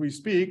as we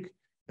speak,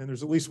 and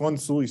there's at least one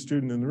SULI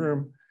student in the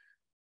room,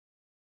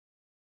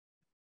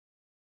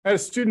 had a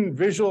student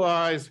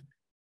visualize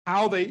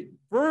how they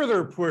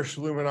further push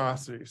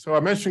luminosity. So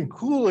I mentioned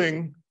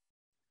cooling.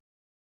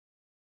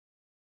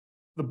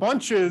 The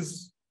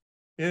bunches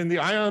in the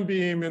ion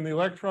beam and the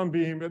electron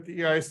beam at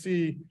the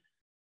EIC,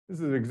 this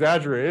is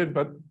exaggerated,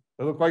 but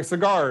they look like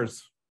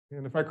cigars.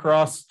 And if I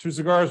cross two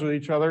cigars with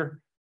each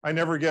other, I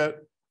never get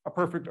a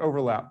perfect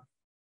overlap.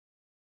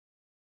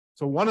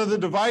 So one of the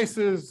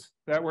devices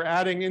that we're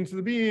adding into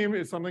the beam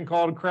is something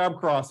called crab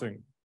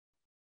crossing.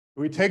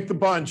 We take the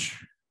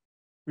bunch,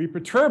 we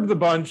perturb the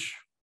bunch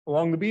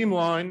along the beam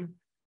line.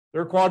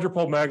 There are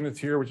quadrupole magnets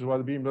here, which is why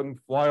the beam doesn't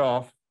fly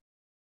off.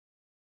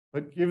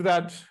 But give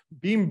that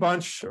beam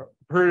bunch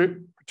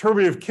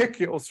perturbative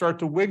kick, it will start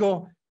to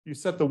wiggle. You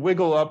set the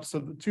wiggle up so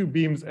the two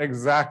beams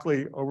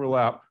exactly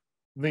overlap.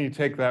 And then you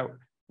take that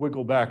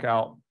wiggle back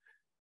out.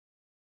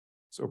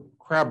 So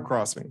crab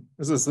crossing.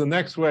 This is the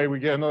next way we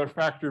get another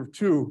factor of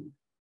 2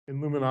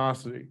 in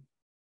luminosity.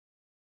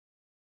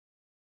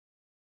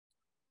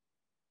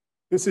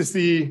 This is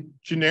the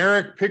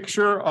generic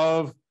picture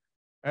of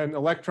an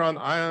electron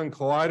ion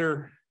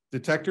collider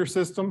detector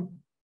system.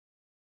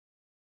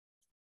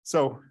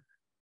 So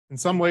in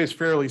some ways,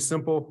 fairly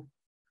simple.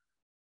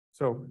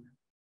 So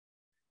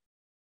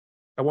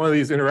at one of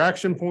these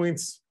interaction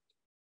points,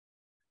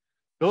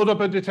 build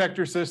up a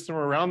detector system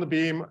around the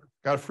beam,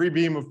 got a free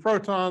beam of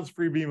protons,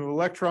 free beam of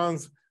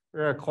electrons.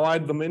 We're going to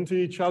collide them into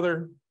each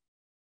other.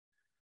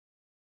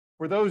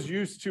 For those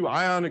used to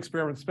ion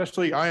experiments,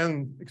 especially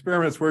ion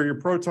experiments where your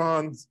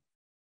protons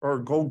are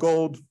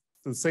gold,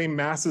 the same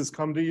masses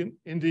come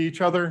into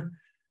each other,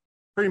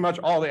 pretty much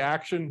all the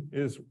action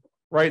is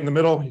right in the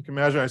middle. You can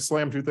imagine I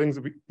slam two things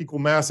of equal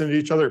mass into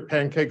each other, it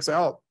pancakes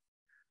out.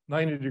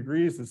 90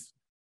 degrees is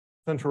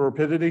central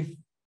rapidity.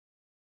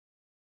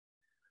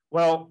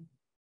 Well,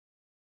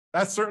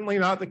 that's certainly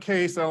not the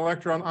case at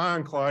Electron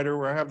Ion Collider,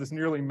 where I have this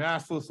nearly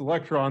massless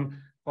electron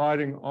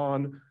colliding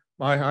on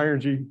my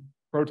high-energy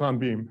proton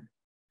beam.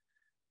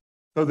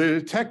 So the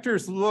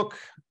detectors look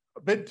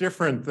a bit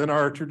different than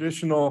our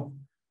traditional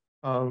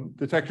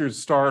detectors,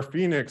 star,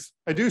 phoenix.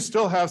 I do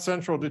still have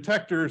central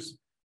detectors,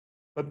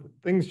 but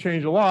things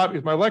change a lot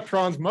because my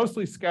electrons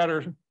mostly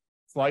scatter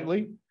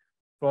slightly.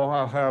 So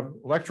I'll have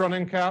electron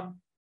end cap,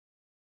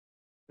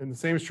 and the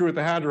same is true with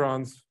the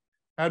hadrons,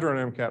 hadron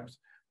end caps.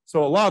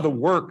 So a lot of the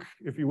work,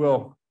 if you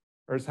will,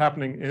 is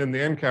happening in the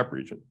end cap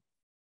region.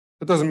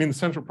 That doesn't mean the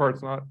central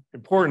part's not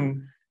important.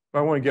 If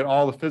I want to get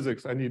all the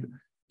physics, I need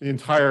the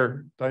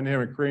entire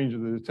dynamic range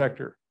of the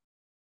detector.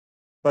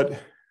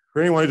 But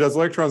for anyone who does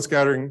electron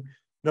scattering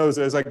knows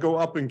that as I go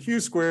up in Q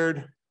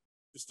squared,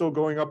 still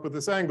going up with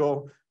this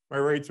angle, my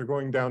rates are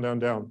going down, down,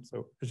 down.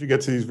 So as you get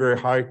to these very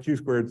high Q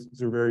squareds,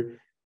 these are very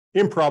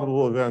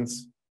improbable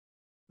events.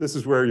 This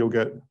is where you'll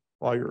get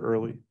all your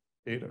early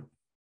data.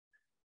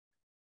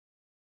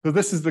 So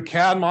this is the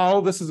CAD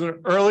model. This is an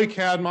early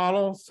CAD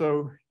model.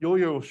 So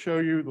Yulia will show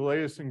you the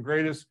latest and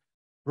greatest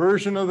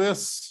version of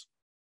this.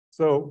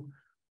 So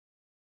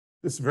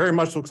this very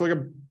much looks like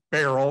a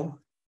barrel.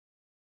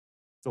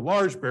 It's a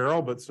large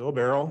barrel, but still a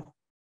barrel.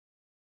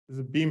 This is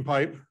a beam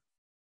pipe.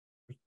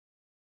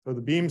 So the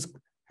beams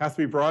have to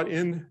be brought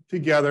in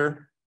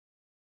together.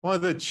 One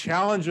of the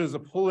challenges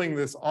of pulling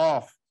this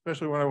off,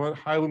 especially when I want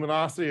high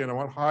luminosity and I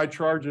want high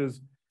charges,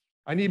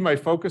 I need my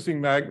focusing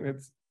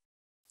magnets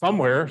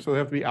somewhere, so they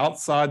have to be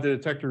outside the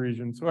detector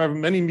region. So I have a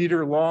many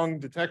meter long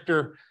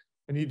detector.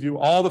 I need to do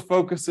all the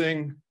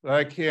focusing that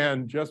I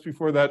can just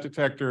before that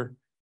detector,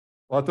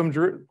 let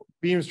them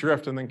beams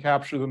drift and then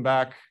capture them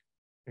back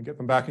and get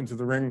them back into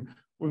the ring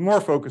with more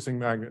focusing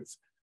magnets.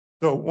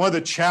 So one of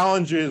the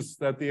challenges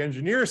that the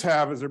engineers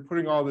have as they're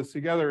putting all this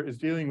together is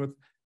dealing with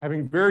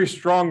having very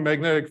strong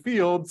magnetic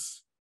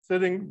fields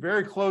sitting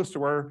very close to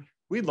where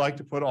we'd like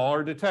to put all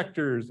our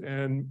detectors,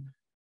 and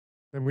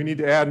then we need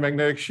to add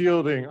magnetic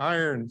shielding,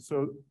 iron.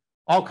 So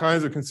all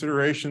kinds of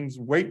considerations,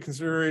 weight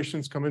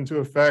considerations come into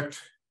effect,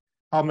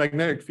 how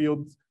magnetic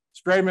fields,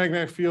 stray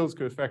magnetic fields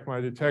could affect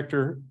my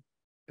detector,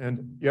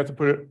 and you have to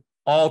put it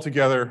all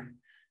together.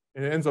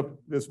 And it ends up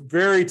this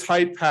very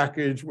tight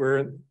package where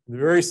in the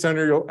very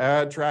center, you'll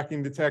add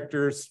tracking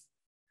detectors.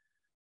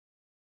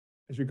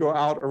 As you go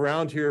out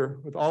around here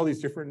with all these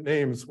different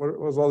names, what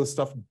was all this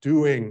stuff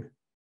doing?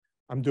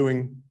 I'm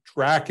doing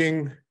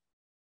tracking,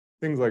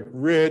 things like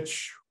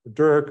Rich,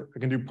 Dirk. I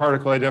can do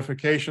particle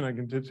identification. I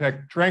can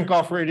detect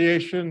Trankov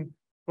radiation.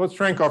 What's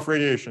Trankov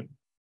radiation?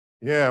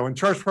 Yeah, when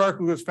charged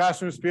particle goes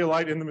faster than the speed of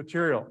light in the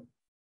material.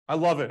 I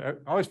love it.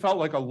 I always felt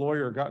like a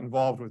lawyer got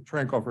involved with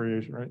Trankov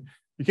radiation, right?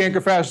 You can't go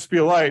faster than the speed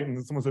of light.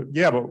 And someone said,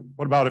 yeah, but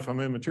what about if I'm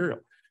in material?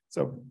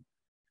 So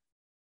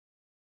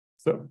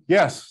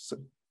yes.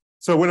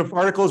 So when a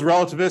particle is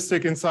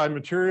relativistic inside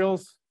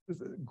materials,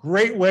 it's a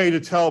great way to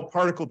tell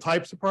particle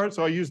types apart.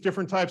 So I use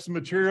different types of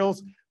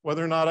materials.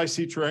 Whether or not I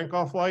see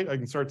Trankov light, I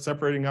can start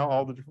separating out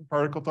all the different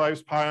particle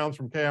types, pions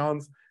from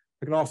kaons.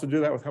 I can also do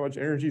that with how much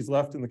energy is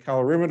left in the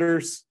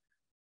calorimeters.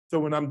 So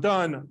when I'm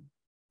done,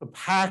 The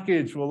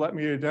package will let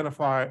me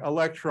identify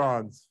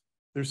electrons,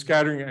 their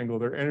scattering angle,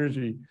 their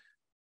energy,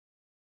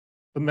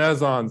 the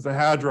mesons, the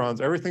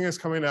hadrons, everything is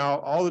coming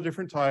out, all the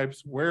different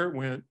types, where it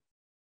went.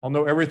 I'll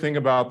know everything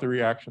about the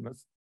reaction.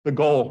 That's the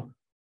goal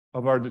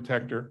of our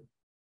detector.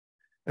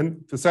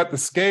 And to set the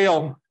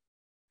scale,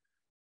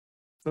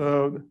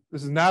 so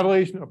this is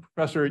Natalie, a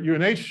professor at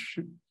UNH,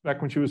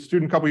 back when she was a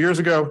student a couple years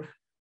ago.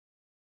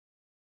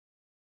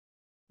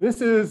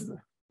 This is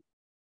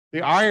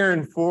the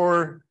iron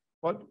for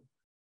what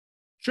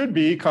should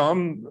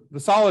become the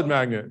solid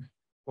magnet,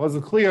 was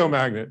the Clio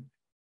magnet.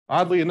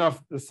 Oddly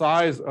enough, the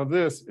size of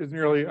this is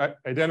nearly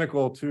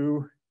identical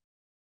to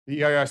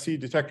the EIC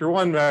detector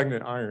 1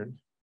 magnet iron.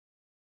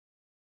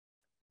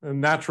 A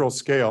natural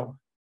scale.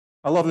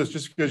 I love this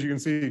just because you can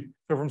see,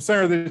 so from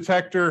center of the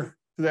detector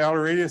to the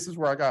outer radius is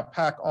where I got to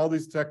pack all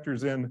these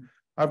detectors in.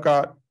 I've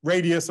got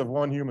radius of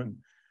 1 human.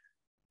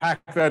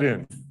 Pack that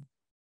in.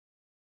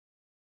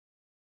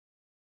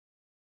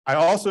 I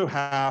also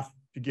have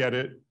to get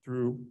it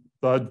through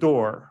the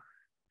door.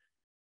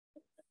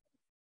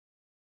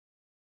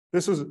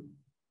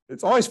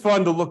 It's always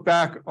fun to look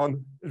back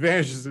on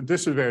advantages and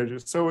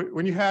disadvantages. So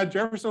when you had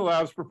Jefferson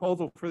Lab's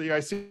proposal for the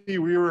IC,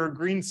 we were a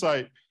green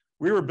site.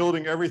 We were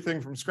building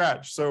everything from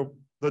scratch. So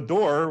the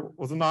door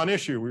was a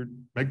non-issue. We'd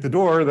make the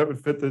door that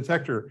would fit the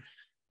detector.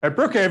 At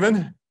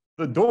Brookhaven,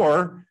 the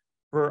door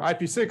for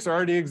IP6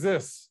 already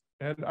exists.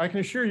 And I can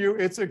assure you,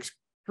 it's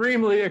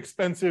extremely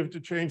expensive to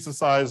change the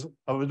size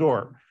of a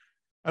door.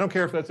 I don't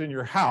care if that's in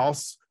your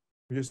house,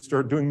 you just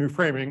start doing new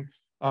framing.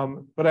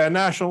 But at a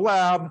national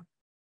lab,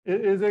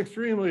 it is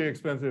extremely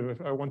expensive.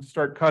 If I want to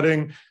start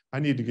cutting, I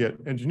need to get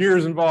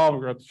engineers involved.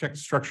 We're going to have to check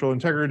structural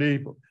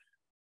integrity.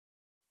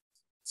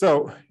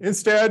 So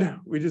instead,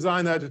 we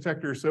designed that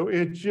detector so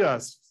it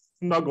just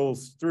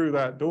snuggles through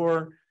that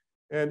door.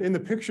 And in the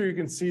picture, you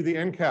can see the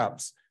end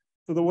caps.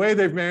 So the way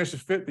they've managed to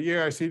fit the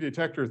EIC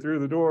detector through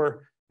the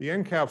door, the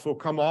end caps will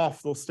come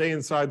off. They'll stay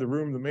inside the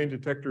room. The main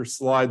detector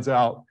slides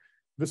out.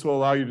 This will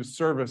allow you to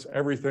service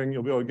everything.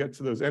 You'll be able to get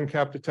to those end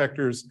cap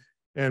detectors.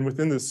 And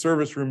within the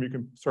service room, you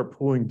can start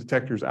pulling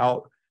detectors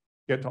out,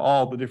 get to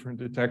all the different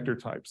detector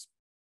types.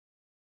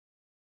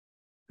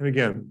 And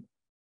again,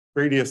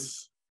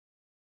 radius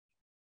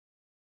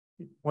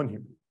 1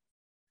 human.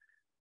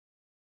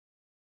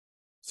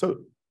 So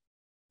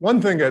one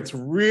thing that's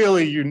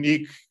really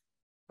unique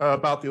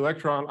about the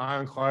Electron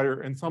Ion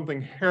Collider and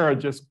something Hera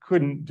just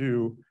couldn't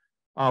do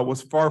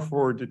was far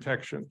forward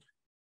detection.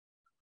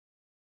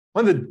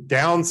 One of the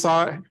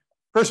downside,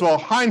 first of all,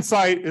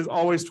 hindsight is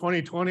always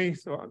 20/20.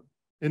 So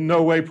in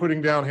no way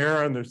putting down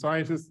Hera and their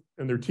scientists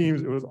and their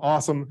teams. It was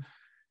awesome.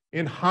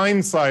 In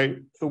hindsight,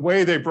 the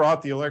way they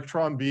brought the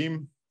electron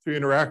beam to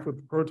interact with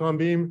the proton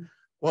beam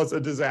was a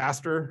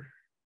disaster.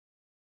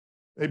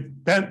 They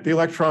bent the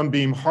electron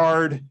beam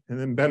hard and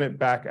then bent it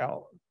back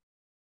out,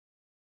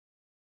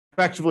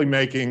 effectively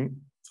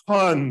making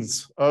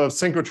tons of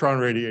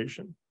synchrotron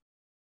radiation.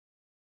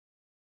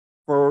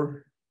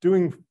 For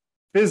doing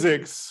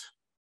physics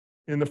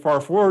in the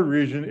far forward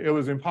region, it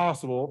was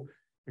impossible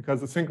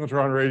because the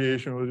synchrotron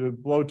radiation was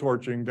just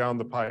blowtorching down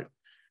the pipe.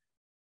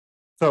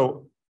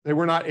 So they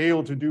were not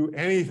able to do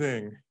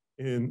anything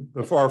in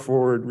the far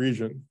forward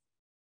region.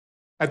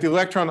 At the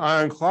Electron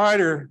Ion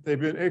Collider, they've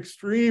been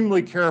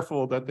extremely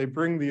careful that they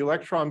bring the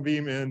electron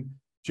beam in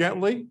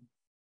gently.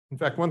 In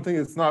fact, one thing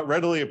that's not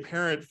readily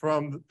apparent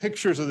from the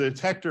pictures of the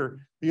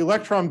detector, the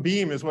electron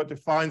beam is what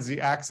defines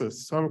the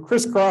axis. So I'm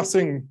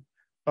crisscrossing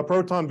a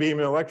proton beam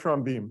and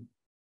electron beam.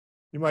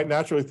 You might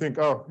naturally think,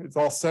 oh, it's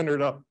all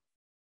centered up.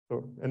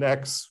 So an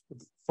X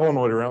with a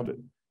solenoid around it.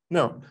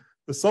 No,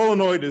 the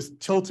solenoid is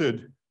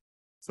tilted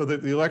so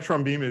that the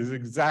electron beam is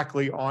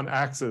exactly on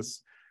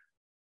axis.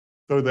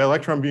 So the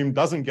electron beam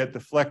doesn't get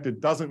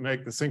deflected, doesn't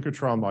make the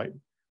synchrotron light.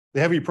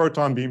 The heavy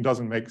proton beam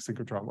doesn't make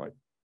synchrotron light.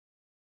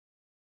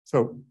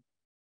 So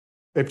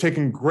they've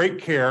taken great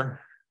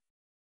care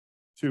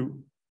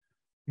to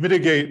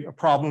mitigate a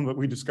problem that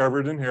we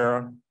discovered in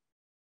Hera,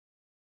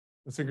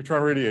 the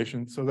synchrotron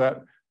radiation, so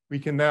that we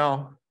can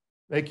now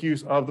make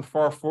use of the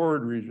far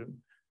forward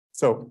region.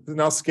 So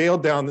now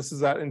scaled down, this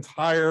is that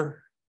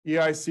entire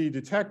EIC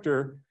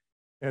detector.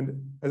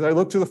 And as I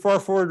look to the far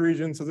forward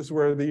region, so this is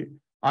where the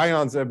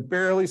ions that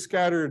barely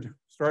scattered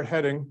start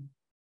heading.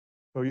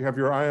 So you have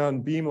your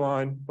ion beam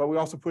line, but we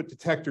also put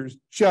detectors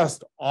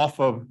just off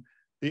of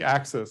the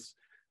axis.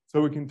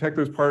 So we can detect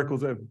those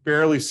particles that have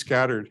barely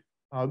scattered.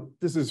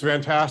 This is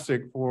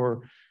fantastic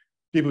for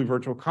deeply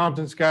virtual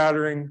Compton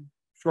scattering,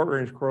 short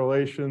range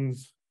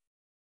correlations,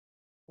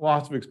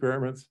 lots of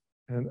experiments,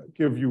 and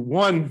give you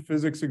one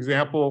physics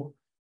example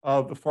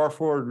of the far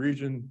forward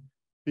region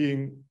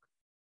being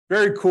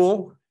very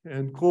cool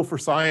and cool for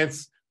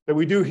science that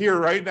we do here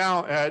right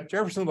now at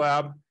Jefferson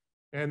Lab.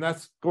 And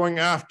that's going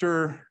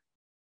after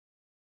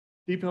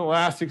deep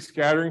inelastic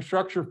scattering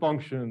structure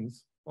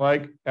functions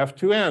like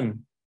F2N.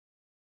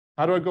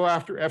 How do I go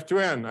after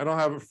F2N? I don't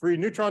have a free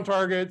neutron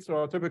target, so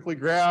I'll typically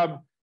grab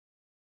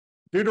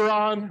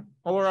deuteron,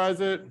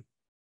 polarize it,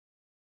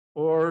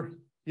 or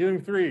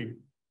helium-3.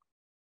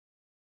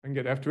 I can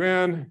get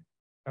F2N,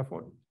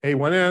 F1,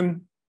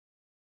 A1N.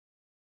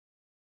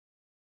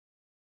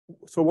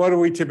 So what do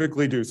we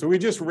typically do? So we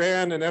just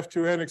ran an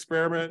F2N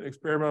experiment,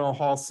 experimental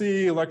Hall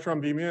C,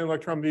 electron beam in,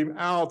 electron beam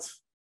out.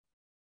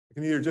 You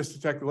can either just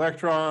detect the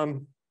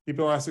electron, keep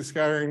elastic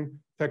scattering,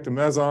 detect a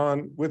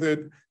meson with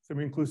it,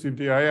 semi-inclusive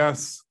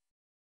DIS.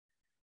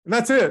 And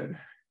that's it.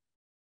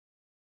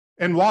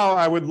 And while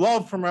I would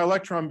love for my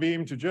electron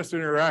beam to just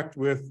interact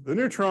with the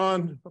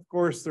neutron, of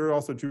course, there are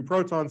also two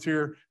protons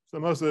here. So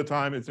most of the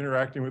time it's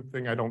interacting with the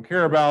thing I don't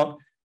care about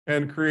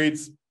and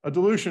creates a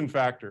dilution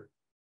factor.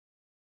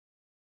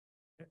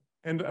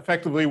 And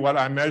effectively what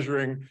I'm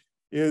measuring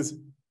is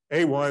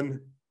A1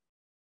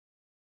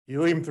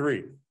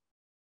 helium-3.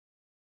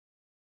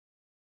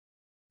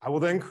 I will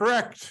then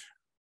correct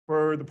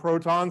for the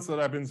protons that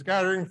I've been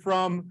scattering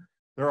from.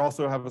 They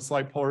also have a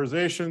slight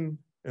polarization.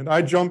 And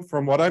I jump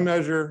from what I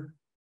measure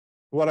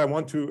to what I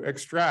want to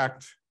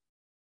extract.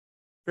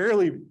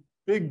 Fairly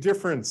big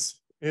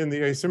difference in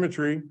the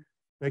asymmetry,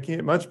 making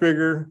it much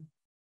bigger.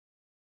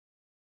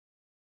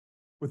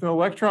 With an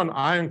electron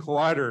ion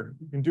collider,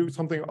 you can do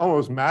something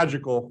almost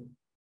magical.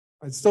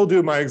 I'd still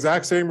do my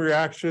exact same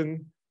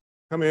reaction,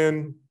 come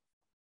in,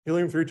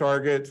 helium-3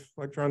 target,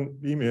 electron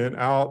beam in,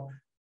 out.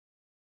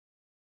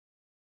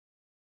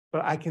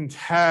 But I can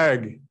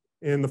tag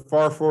in the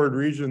far forward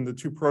region the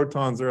two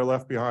protons that are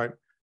left behind.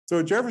 So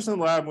at Jefferson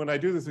Lab, when I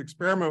do this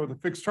experiment with a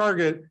fixed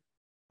target,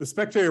 the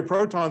spectator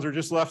protons are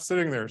just left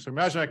sitting there. So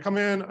imagine I come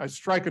in, I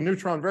strike a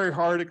neutron very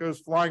hard, it goes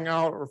flying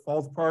out or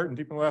falls apart in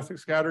deep elastic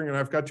scattering, and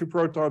I've got two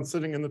protons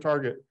sitting in the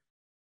target.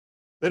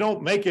 They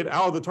don't make it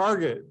out of the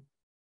target.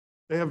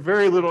 They have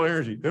very little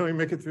energy. They don't even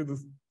make it through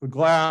the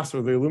glass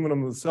or the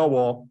aluminum of the cell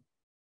wall.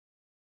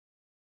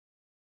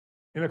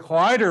 In a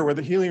collider where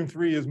the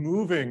helium-3 is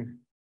moving,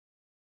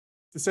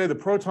 to say the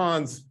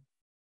protons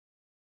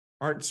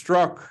aren't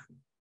struck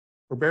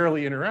or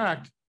barely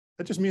interact,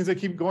 that just means they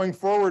keep going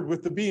forward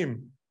with the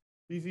beam.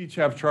 These each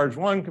have charge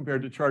 1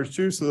 compared to charge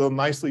 2, so they'll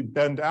nicely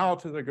bend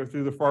out as I go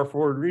through the far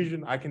forward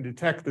region. I can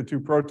detect the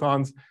two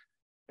protons.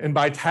 And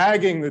by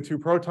tagging the two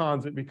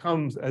protons, it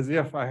becomes as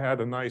if I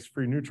had a nice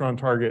free neutron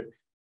target.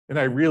 And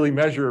I really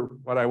measure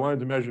what I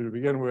wanted to measure to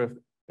begin with,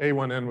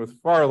 A1N,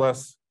 with far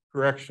less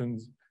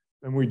corrections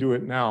than we do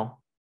it now.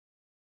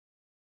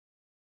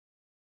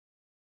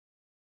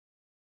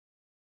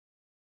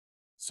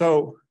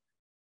 So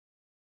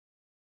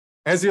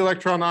as the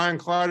electron ion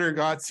collider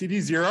got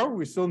CD0,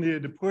 we still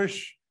needed to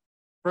push,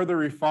 further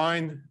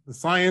refine the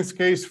science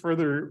case,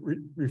 further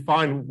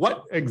refine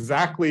what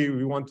exactly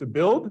we want to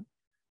build.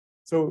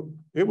 So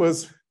it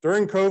was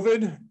during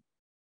COVID,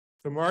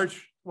 so March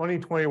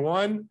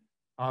 2021,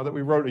 that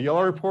we wrote a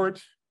yellow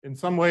report. In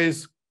some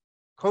ways,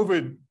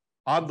 COVID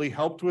oddly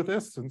helped with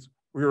this since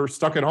we were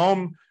stuck at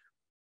home.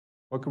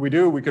 What could we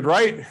do? We could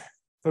write.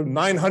 So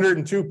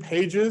 902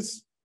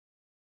 pages,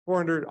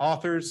 400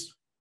 authors.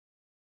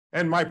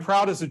 And my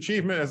proudest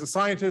achievement as a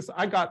scientist,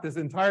 I got this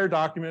entire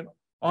document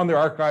on the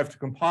archive to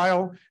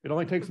compile. It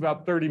only takes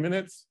about 30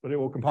 minutes, but it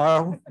will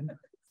compile.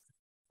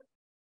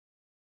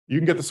 You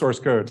can get the source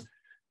code.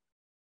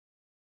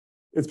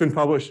 It's been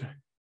published.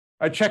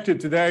 I checked it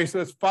today, so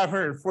that's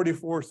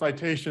 544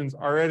 citations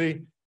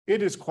already.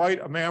 It is quite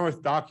a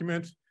mammoth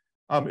document.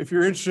 If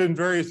you're interested in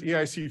various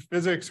EIC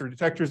physics or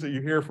detectors that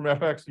you hear from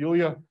FX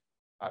Julia,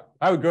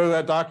 I would go to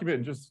that document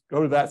and just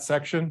go to that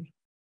section.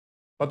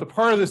 But the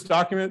part of this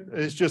document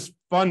is just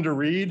fun to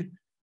read.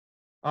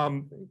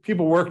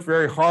 People worked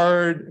very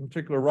hard, in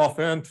particular Rolf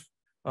Ent,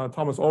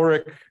 Thomas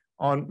Ulrich,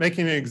 on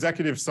making an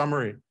executive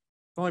summary.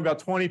 It's only about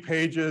 20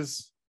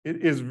 pages.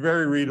 It is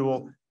very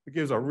readable. It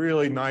gives a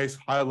really nice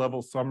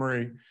high-level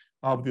summary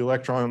of the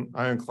electron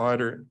ion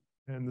collider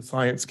and the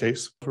science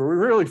case. So we're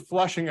really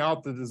fleshing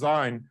out the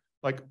design.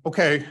 Like,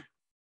 okay,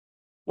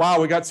 wow,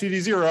 we got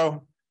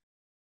CD0.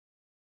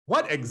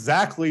 What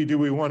exactly do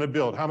we want to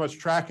build? How much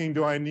tracking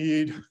do I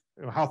need?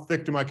 How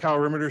thick do my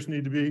calorimeters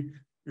need to be?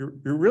 You're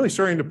really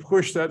starting to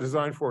push that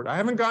design forward. I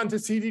haven't gotten to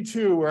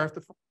CD2 where I have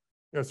to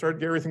start to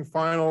get everything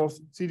final.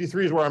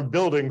 CD3 is where I'm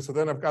building. So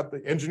then I've got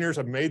the engineers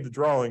have made the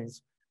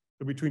drawings.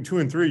 So between 2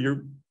 and 3,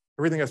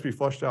 everything has to be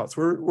flushed out.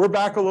 So we're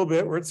back a little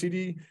bit. We're at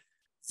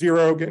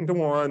CD0, getting to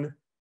 1.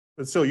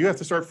 But still, you have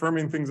to start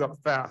firming things up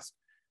fast.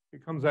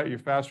 It comes at you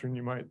faster than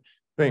you might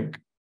think.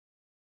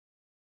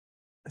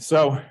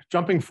 So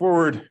jumping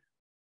forward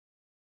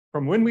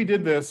from when we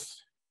did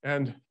this,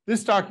 and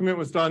this document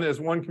was done as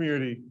one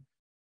community.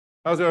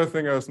 That was the other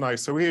thing that was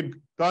nice. So we had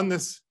done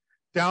this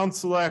down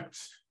select.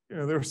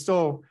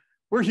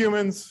 We're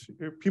humans.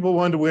 People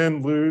wanted to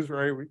win, lose,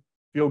 right? We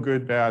feel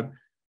good, bad.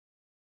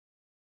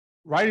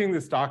 Writing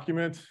this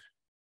document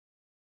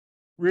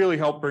really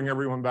helped bring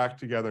everyone back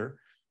together.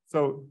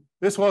 So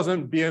this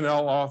wasn't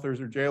BNL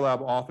authors or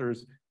JLab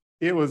authors.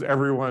 It was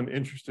everyone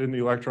interested in the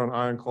electron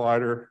ion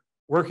collider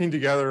working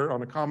together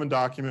on a common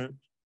document.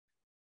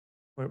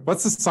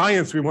 What's the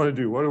science we want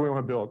to do? What do we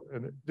want to build?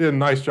 And it did a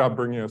nice job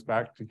bringing us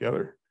back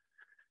together.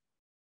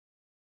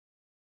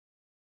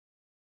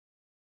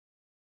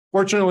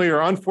 Fortunately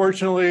or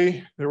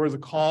unfortunately, there was a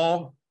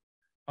call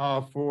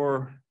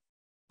for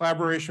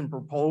collaboration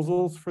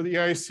proposals for the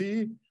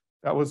EIC.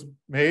 That was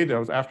made, that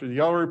was after the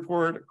Yellow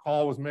Report. A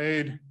call was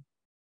made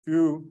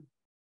to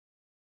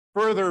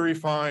further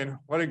refine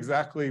what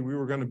exactly we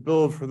were going to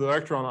build for the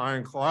Electron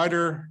Ion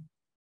Collider.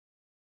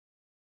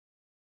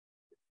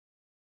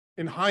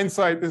 In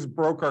hindsight, this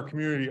broke our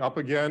community up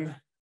again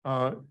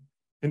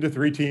into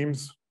 3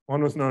 teams.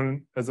 One was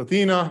known as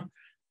Athena.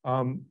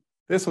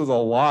 This was a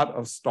lot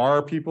of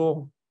star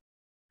people.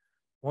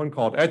 One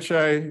called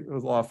Etche, it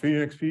was a lot of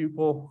Phoenix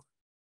people.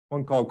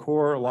 One called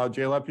Core, a lot of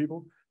JLab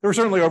people. There were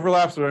certainly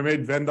overlaps, but I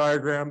made Venn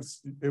diagrams.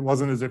 It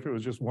wasn't as if it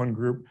was just one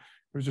group.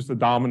 It was just a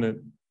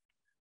dominant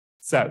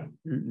set.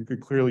 You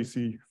could clearly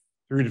see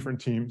 3 different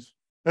teams.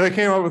 And they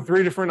came up with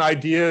 3 different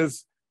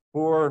ideas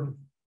for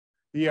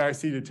the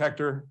EIC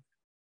detector.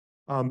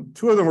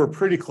 2 of them were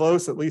pretty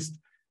close, at least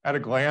at a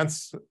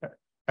glance.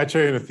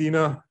 Etche and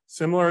Athena,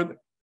 similar.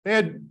 They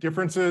had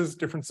differences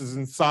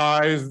in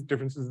size,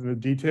 differences in the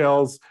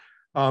details.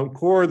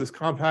 Core, this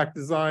compact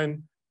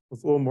design,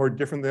 was a little more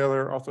different than the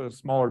other, also a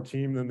smaller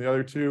team than the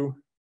other 2.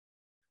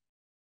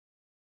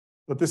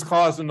 But this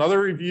caused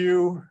another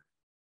review.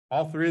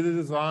 All 3 of the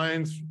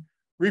designs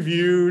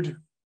reviewed.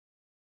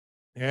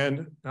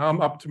 And now I'm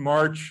up to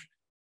March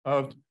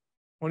of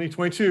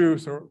 2022,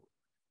 so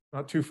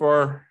not too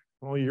far,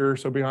 only a year or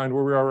so behind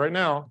where we are right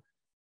now.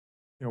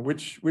 You know,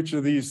 which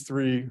of these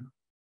 3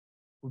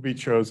 would be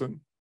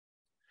chosen?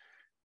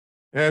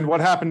 And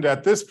what happened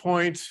at this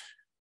point,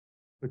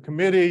 the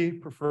committee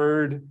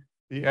preferred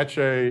the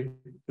Etche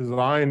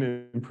design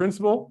in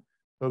principle.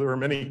 So there were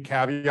many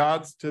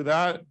caveats to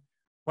that.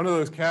 One of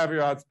those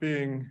caveats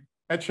being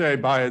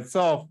Etche by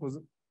itself was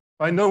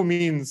by no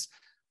means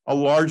a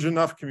large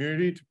enough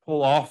community to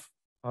pull off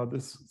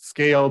this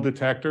scale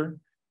detector.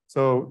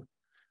 So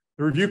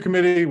the review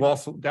committee, while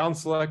down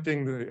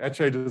selecting the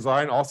Etche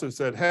design, also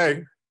said,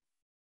 hey,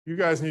 you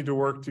guys need to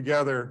work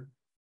together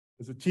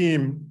as a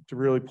team to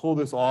really pull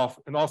this off.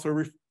 And also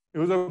it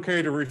was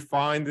okay to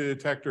refine the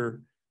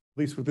detector, at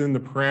least within the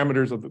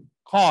parameters of the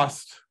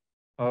cost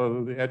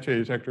of the Etche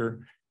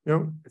detector. You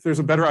know, if there's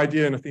a better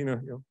idea in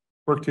Athena, you know,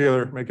 work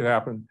together, make it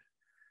happen.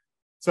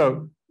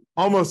 So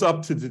almost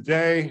up to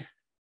today,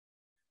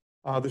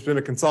 there's been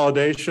a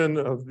consolidation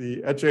of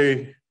the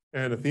Etche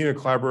and Athena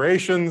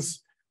collaborations.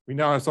 We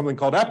now have something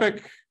called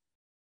EPIC.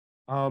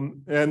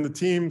 And the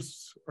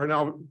teams are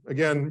now,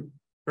 again,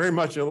 very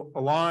much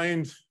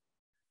aligned.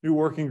 New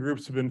working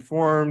groups have been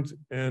formed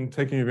and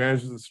taking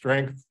advantage of the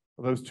strength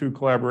of those 2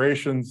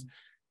 collaborations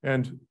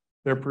and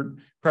their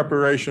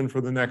preparation for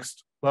the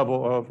next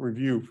level of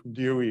review from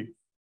DOE.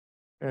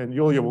 And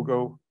Yulia will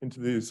go into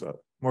these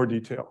more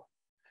detail.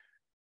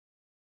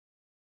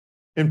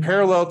 In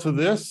parallel to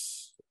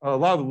this, a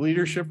lot of the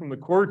leadership from the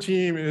core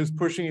team is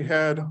pushing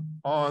ahead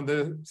on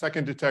the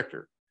second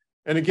detector.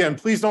 And again,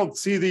 please don't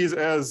see these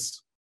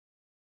as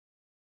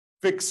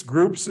fixed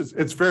groups.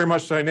 It's very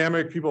much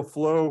dynamic. People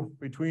flow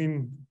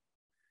between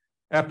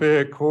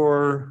EPIC,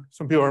 core.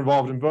 Some people are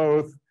involved in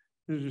both.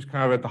 This is just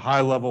kind of at the high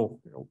level,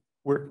 you know,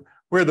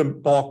 where the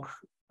bulk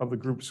of the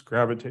groups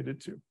gravitated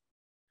to.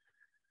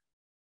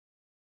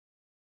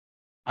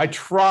 I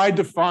tried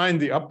to find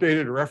the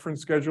updated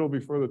reference schedule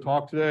before the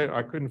talk today.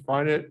 I couldn't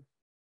find it.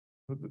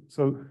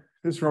 So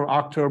this is from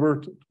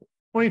October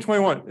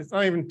 2021. It's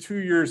not even 2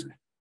 years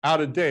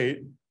out of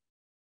date.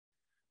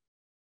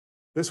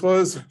 This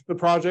was the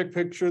project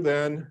picture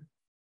then.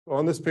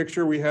 On this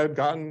picture, we had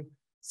gotten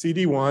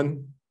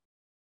CD1.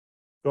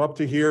 So up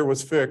to here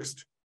was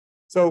fixed.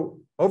 So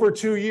over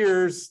 2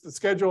 years, the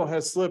schedule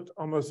has slipped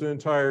almost an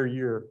entire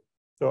year.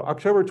 So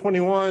October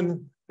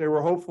 21, they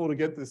were hopeful to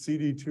get the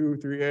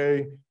CD2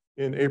 3A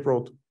in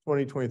April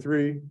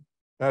 2023.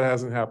 That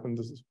hasn't happened.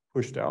 This is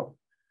pushed out.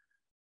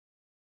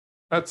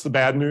 That's the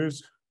bad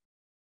news.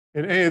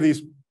 In any of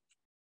these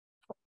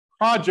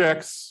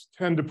projects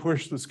tend to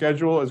push the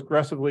schedule as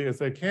aggressively as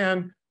they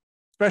can,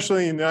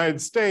 especially in the United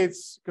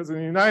States, because in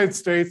the United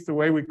States, the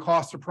way we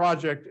cost a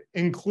project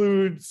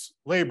includes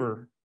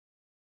labor.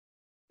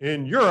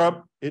 In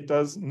Europe, it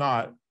does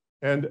not.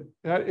 And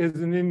that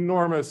is an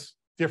enormous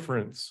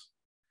difference.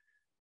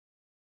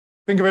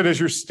 Think of it as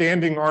your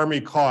standing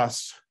army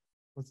costs.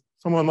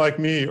 Someone like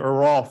me or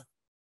Rolf,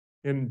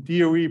 in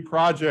DOE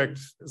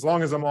projects, as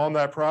long as I'm on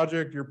that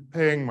project, you're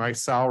paying my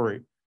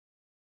salary.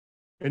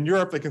 In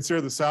Europe, they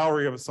consider the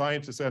salary of a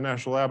scientist at a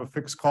national lab a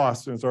fixed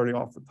cost, and it's already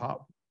off the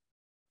top.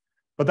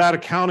 But that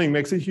accounting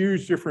makes a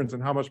huge difference in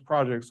how much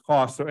projects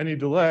cost. So any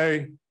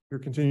delay, you're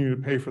continuing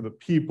to pay for the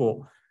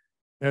people.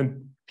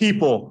 And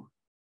people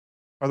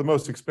are the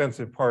most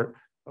expensive part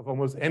of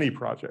almost any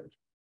project.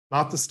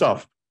 Not the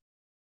stuff,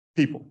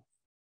 people.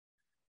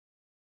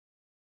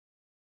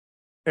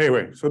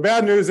 Anyway, so the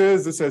bad news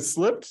is this has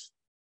slipped.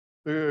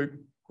 The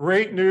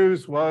great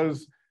news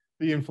was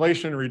the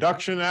Inflation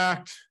Reduction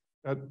Act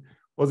that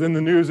was in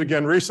the news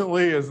again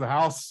recently as the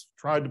House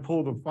tried to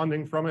pull the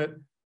funding from it.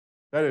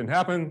 That didn't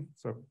happen.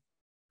 So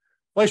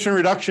Inflation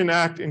Reduction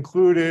Act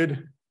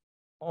included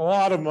a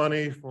lot of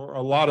money for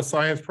a lot of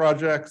science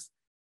projects.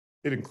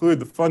 It included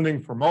the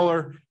funding for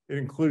Mueller. It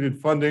included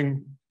funding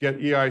to get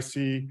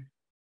EIC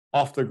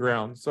off the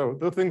ground. So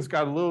those things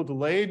got a little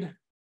delayed.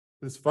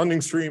 This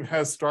funding stream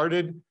has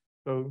started,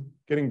 so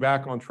getting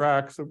back on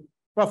track. So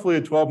roughly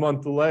a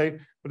 12-month delay,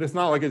 but it's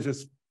not like it's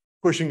just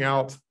pushing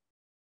out.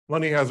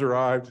 Money has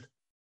arrived,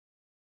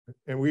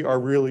 and we are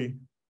really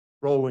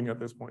rolling at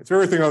this point. So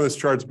everything on this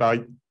chart's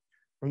about,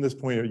 from this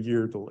point, a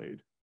year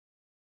delayed.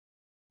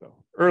 So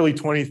early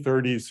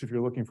 2030s, if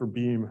you're looking for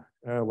beam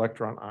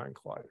electron ion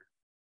collider.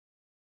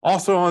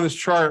 Also on this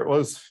chart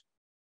was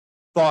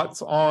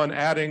thoughts on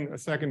adding a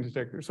second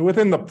detector. So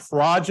within the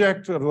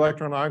project of the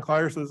Electron Ion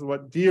Collider, so this is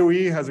what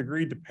DOE has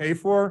agreed to pay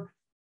for,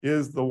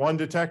 is the one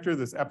detector,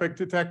 this EPIC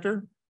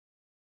detector.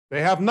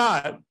 They have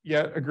not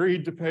yet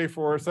agreed to pay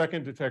for a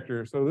second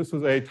detector. So this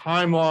is a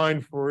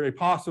timeline for a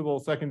possible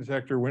second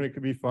detector, when it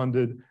could be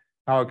funded,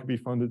 how it could be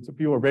funded. So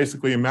people are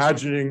basically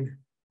imagining,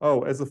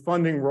 oh, as the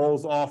funding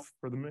rolls off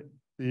for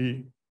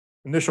the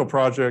initial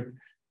project,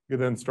 you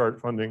then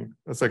start funding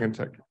a second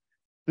detector.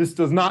 This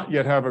does not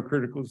yet have a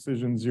critical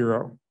decision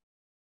 0.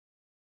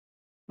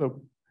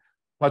 So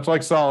much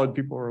like solid,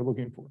 people are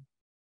looking for.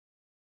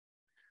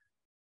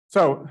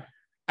 So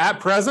at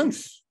present,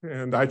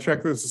 and I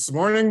checked this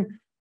morning,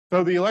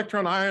 so the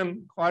Electron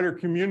Ion Collider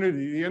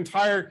community, the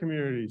entire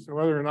community, so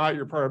whether or not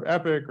you're part of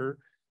EPIC or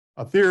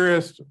a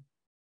theorist,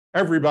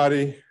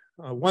 everybody,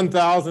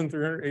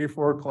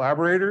 1,384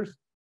 collaborators.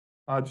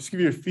 Just to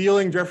give you a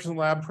feeling, Jefferson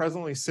Lab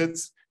presently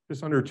sits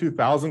just under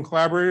 2,000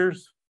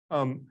 collaborators.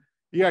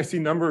 The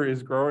EIC number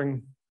is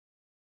growing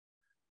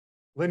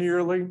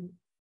linearly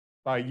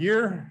by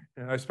year,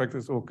 and I expect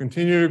this will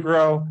continue to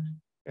grow.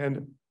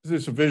 And this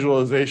is a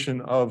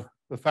visualization of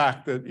the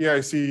fact that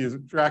EIC has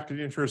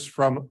attracted interest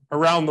from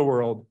around the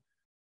world.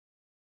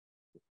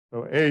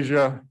 So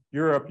Asia,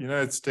 Europe,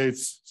 United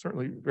States,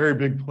 certainly very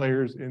big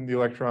players in the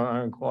Electron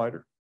Ion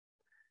Collider.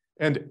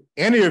 And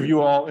any of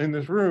you all in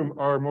this room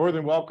are more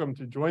than welcome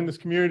to join this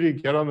community,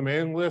 get on the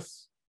mailing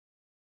list.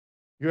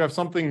 You have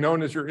something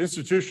known as your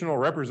institutional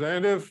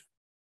representative.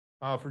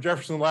 For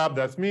Jefferson Lab,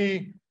 that's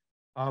me.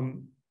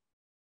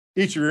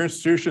 Each of your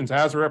institutions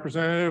has a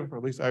representative, or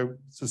at least I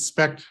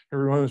suspect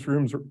everyone in this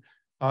room's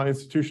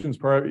institution's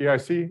part of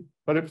EIC.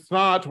 But if it's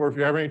not, or if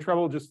you have any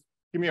trouble, just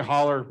give me a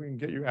holler. We can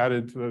get you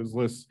added to those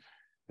lists.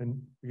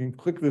 And you can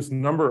click this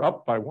number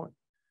up by 1.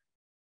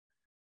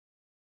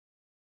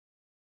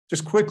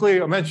 Just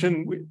quickly, I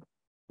mentioned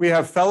we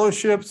have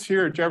fellowships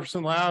here at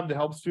Jefferson Lab to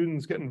help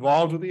students get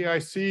involved with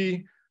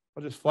EIC.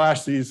 I'll just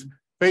flash these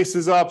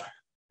faces up.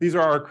 These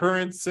are our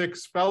current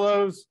 6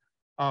 fellows.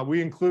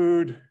 We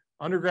include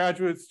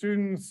undergraduate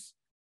students,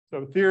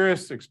 so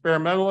theorists,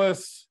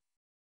 experimentalists,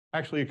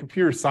 actually a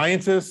computer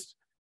scientist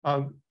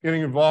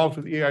getting involved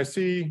with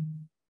EIC.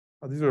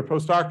 These are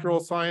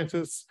postdoctoral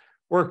scientists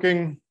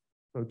working,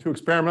 so 2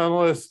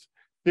 experimentalists,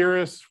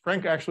 theorists.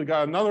 Frank actually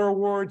got another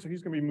award, so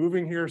he's going to be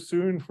moving here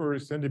soon for an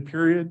extended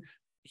period,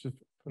 which is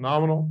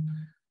phenomenal.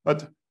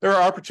 But there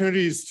are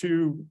opportunities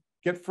to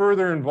get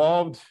further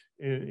involved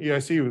in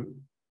EIC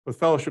with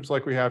fellowships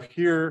like we have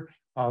here.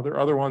 There are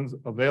other ones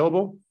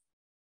available.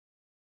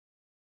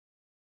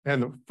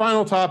 And the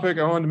final topic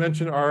I wanted to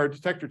mention, our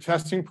detector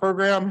testing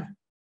program.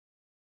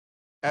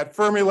 At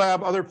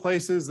Fermilab, other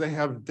places, they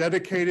have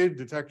dedicated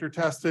detector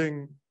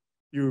testing.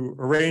 You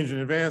arrange in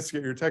advance to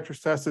get your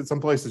detectors tested. Some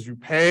places you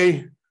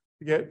pay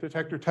to get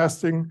detector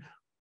testing.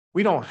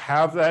 We don't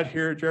have that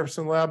here at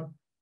Jefferson Lab.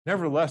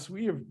 Nevertheless,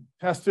 we have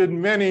tested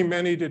many,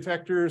 many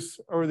detectors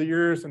over the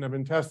years and have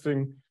been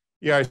testing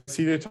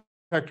EIC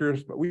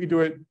detectors, but we do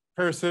it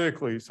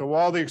parasitically. So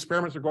while the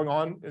experiments are going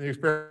on in the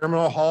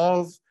experimental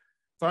halls,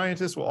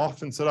 scientists will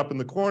often sit up in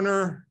the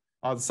corner.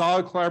 The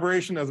solid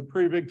collaboration has a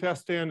pretty big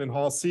test stand in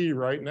Hall C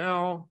right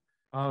now.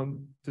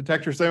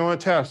 Detectors they want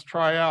to test,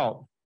 try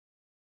out.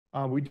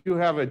 We do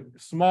have a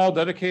small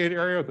dedicated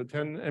area with a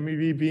 10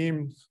 MeV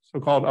beam,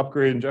 so-called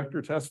upgrade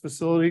injector test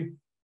facility.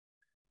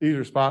 These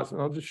are spots,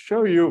 and I'll just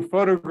show you a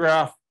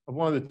photograph of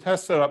one of the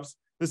test setups.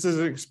 This is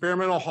an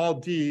experimental Hall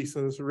D,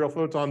 so this is a real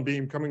photon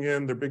beam coming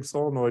in. Their big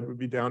solenoid would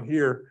be down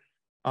here.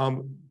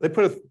 They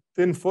put a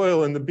thin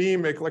foil in the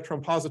beam, make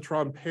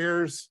electron-positron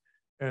pairs,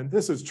 and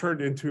this is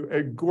turned into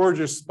a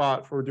gorgeous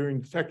spot for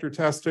doing detector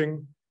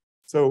testing.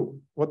 So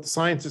what the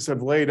scientists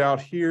have laid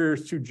out here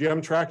is 2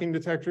 gem tracking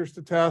detectors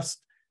to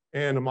test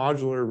and a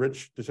modular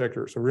rich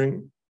detector. So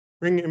ring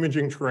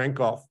imaging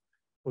Cherenkov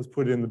was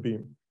put in the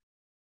beam.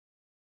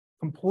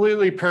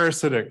 Completely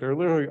parasitic. They're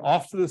literally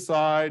off to the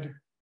side.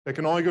 They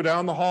can only go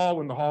down the hall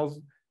when the hall's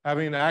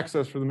having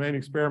access for the main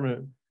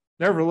experiment.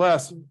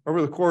 Nevertheless,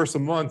 over the course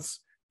of months,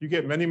 you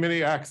get many,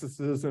 many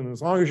accesses. And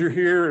as long as you're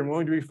here and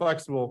willing to be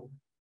flexible,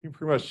 you can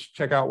pretty much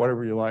check out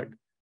whatever you like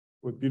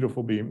with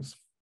beautiful beams.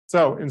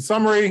 So in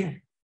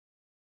summary,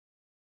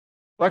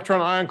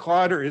 Electron Ion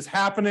Collider is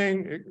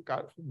happening. It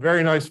got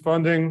very nice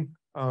funding,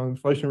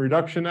 Inflation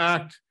Reduction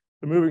Act.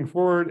 So moving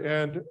forward,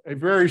 and a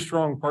very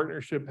strong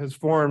partnership has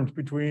formed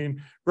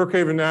between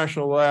Brookhaven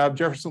National Lab,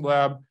 Jefferson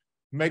Lab,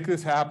 make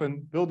this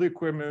happen, build the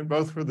equipment,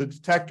 both for the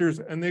detectors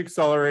and the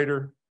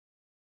accelerator.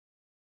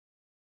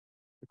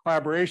 The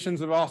collaborations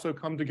have also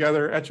come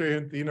together. Etche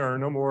and Athena are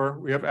no more.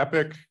 We have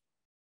EPIC.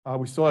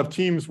 We still have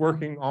teams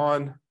working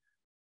on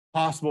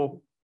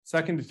possible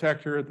second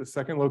detector at the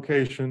second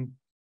location.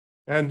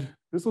 And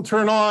this will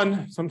turn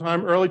on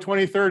sometime early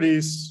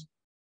 2030s.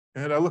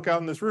 And I look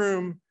out in this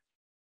room,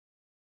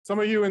 some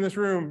of you in this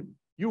room,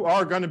 you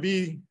are going to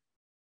be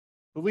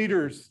the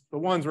leaders, the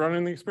ones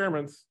running the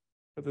experiments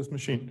at this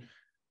machine.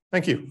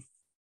 Thank you.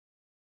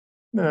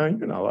 No,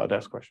 you're not allowed to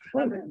ask questions.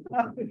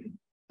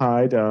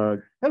 Hi,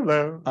 Doug.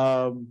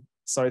 Hello.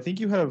 So I think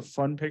you have a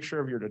fun picture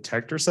of your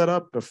detector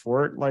setup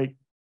before it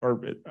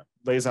it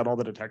lays out all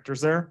the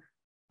detectors there.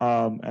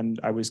 And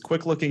I was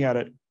quick looking at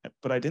it,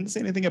 but I didn't see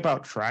anything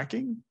about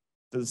tracking.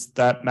 Does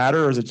that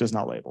matter, or is it just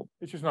not labeled?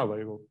 It's just not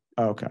labeled.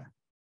 Oh, okay.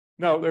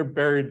 No, they're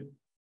buried.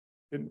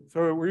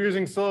 So we're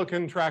using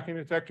silicon tracking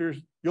detectors.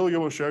 Yulia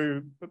will show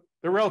you, but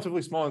they're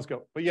relatively small in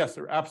scale. But yes,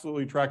 they're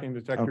absolutely tracking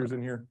detectors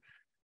in here.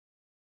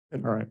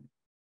 And, all right.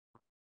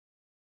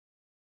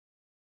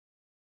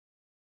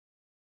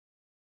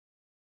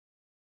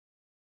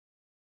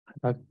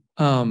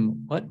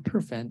 What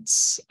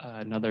prevents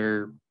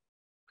another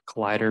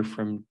collider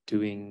from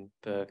doing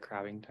the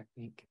crabbing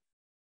technique?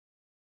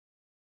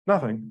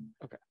 Nothing.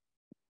 Okay.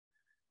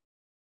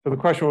 So the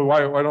question was,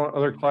 why don't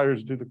other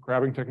colliders do the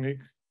crabbing technique?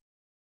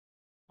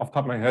 Off the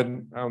top of my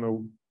head, I don't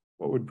know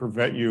what would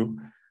prevent you.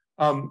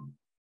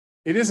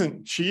 It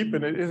isn't cheap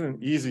and it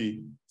isn't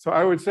easy. So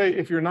I would say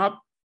if you're not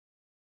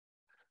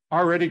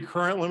already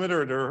current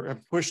limited or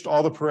have pushed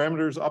all the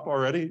parameters up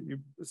already,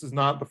 this is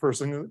not the first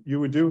thing that you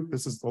would do.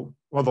 This is one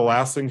of the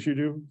last things you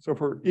do. So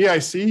for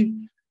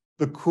EIC,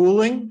 the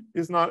cooling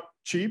is not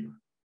cheap.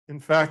 In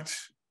fact,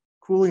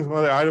 cooling is one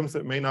of the items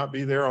that may not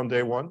be there on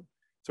day one.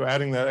 So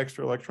adding that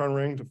extra electron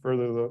ring to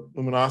further the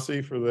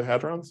luminosity for the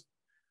hadrons.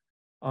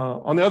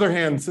 On the other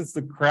hand, since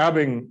the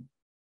crabbing,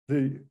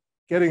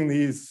 getting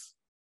these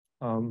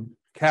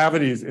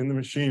cavities in the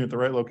machine at the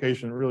right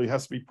location really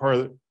has to be part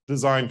of the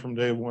design from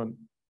day one.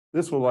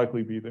 This will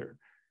likely be there.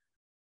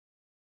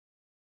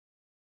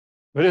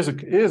 But it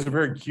is a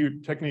very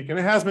cute technique, and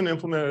it has been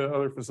implemented at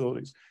other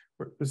facilities.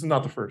 This is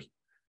not the first.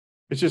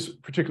 It's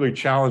just particularly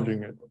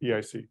challenging at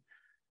EIC.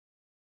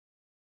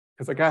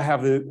 Because like I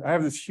have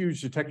this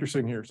huge detector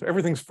sitting here, so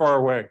everything's far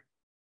away.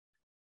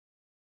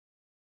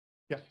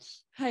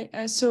 Yes.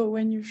 Hi. So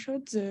when you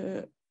showed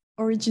the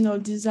original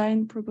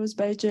design proposed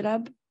by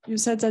JLab, you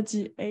said that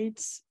the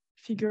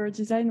 8-figure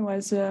design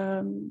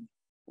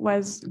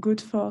was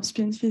good for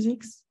spin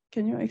physics.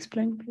 Can you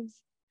explain, please?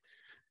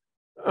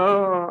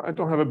 I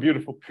don't have a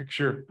beautiful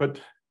picture, but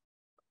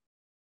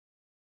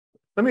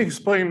let me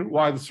explain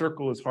why the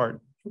circle is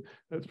hard.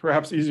 That's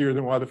perhaps easier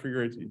than why the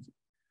figure 8 is easy.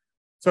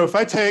 So if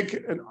I take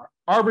an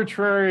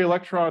arbitrary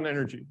electron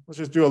energy, let's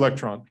just do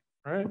electron,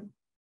 right?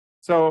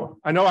 So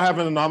I know I have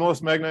an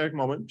anomalous magnetic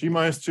moment,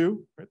 G-2.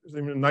 Right? There's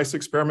even a nice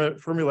experiment at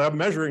Fermi Lab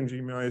measuring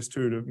G-2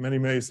 to many,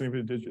 many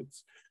significant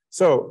digits.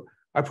 So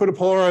I put a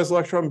polarized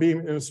electron beam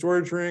in a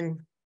storage ring,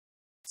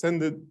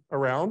 send it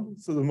around.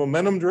 So the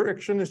momentum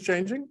direction is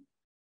changing.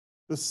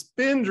 The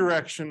spin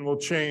direction will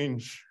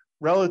change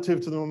relative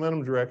to the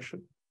momentum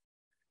direction.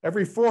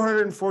 Every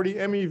 440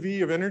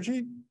 MeV of energy,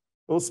 it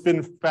will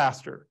spin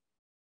faster.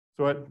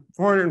 So at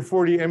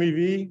 440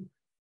 MeV,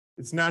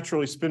 it's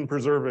naturally spin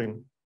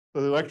preserving.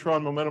 So the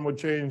electron momentum would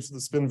change,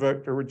 the spin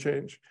vector would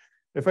change.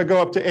 If I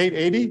go up to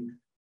 880,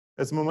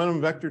 as the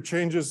momentum vector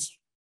changes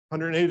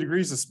 180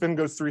 degrees, the spin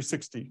goes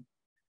 360.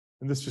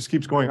 And this just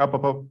keeps going up,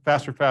 up, up,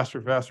 faster,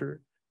 faster, faster,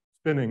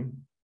 spinning.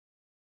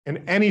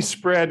 And any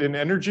spread in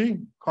energy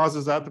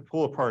causes that to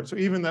pull apart. So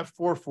even that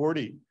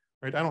 440,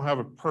 right? I don't have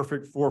a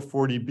perfect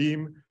 440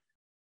 beam.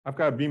 I've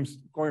got beams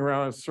going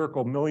around in a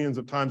circle millions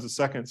of times a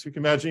second. So you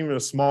can imagine even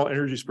a small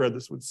energy spread,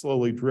 this would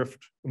slowly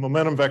drift. The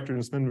momentum vector and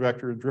the spin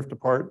vector would drift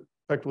apart,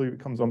 effectively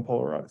becomes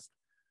unpolarized.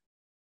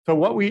 So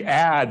what we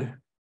add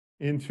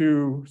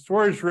into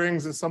storage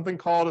rings is something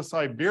called a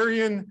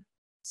Siberian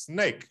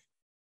snake.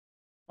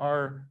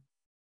 Our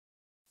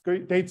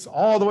dates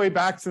all the way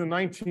back to the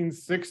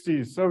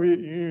 1960s. Soviet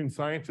Union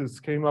scientists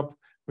came up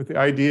with the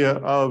idea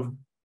of,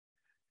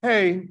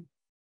 hey,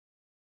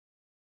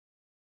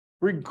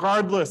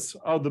 regardless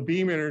of the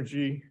beam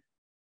energy,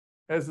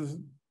 as this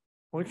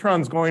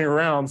electron's going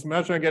around, so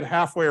imagine I get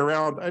halfway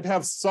around, I'd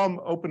have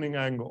some opening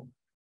angle.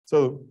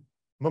 So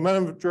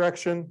momentum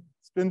direction,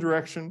 spin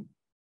direction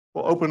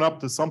will open up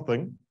to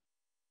something,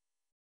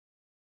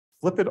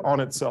 flip it on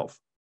itself.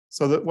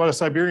 So that what a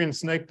Siberian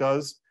snake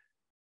does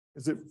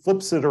is it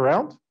flips it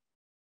around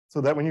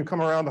so that when you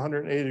come around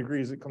 180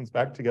 degrees, it comes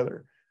back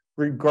together,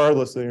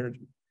 regardless of the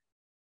energy.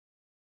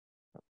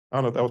 I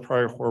don't know if that was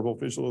probably a horrible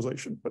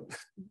visualization, but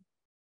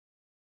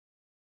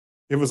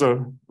it was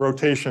a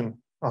rotation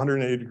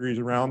 180 degrees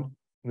around, and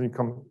then you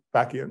come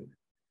back in.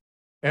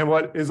 And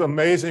what is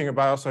amazing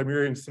about a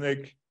Siberian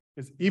snake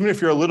is even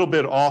if you're a little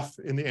bit off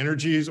in the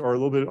energies or a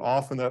little bit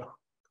off in that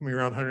coming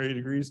around 180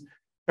 degrees,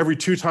 every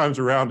 2 times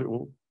around it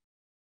will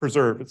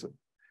preserve. It's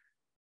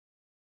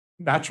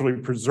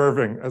naturally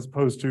preserving as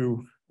opposed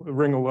to the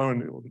ring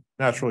alone, it will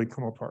naturally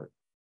come apart.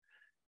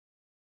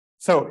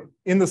 So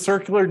in the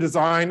circular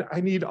design,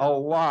 I need a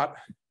lot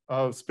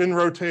of spin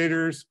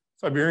rotators,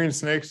 Siberian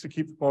snakes to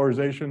keep the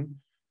polarization.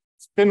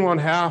 spin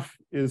 1/2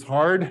 is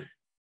hard.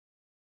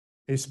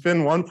 A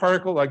spin 1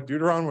 particle like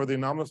deuteron, where the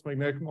anomalous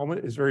magnetic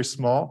moment is very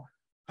small,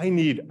 I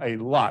need a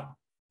lot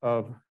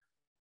of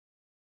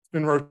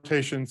spin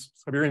rotations,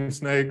 Siberian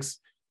snakes,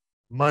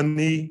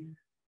 money,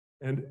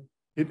 and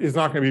it is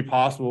not going to be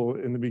possible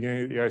in the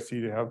beginning of the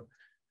EIC to have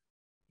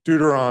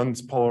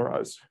deuterons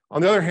polarized.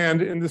 On the other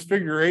hand, in this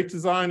figure 8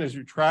 design, as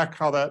you track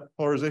how that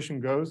polarization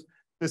goes,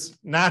 this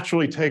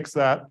naturally takes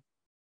that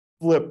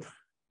flip.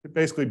 It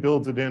basically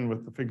builds it in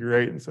with the figure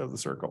 8 instead of the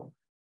circle.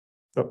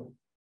 So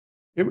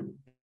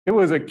it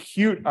was a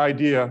cute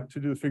idea to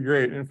do the figure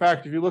 8. In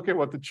fact, if you look at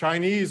what the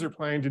Chinese are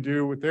planning to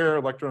do with their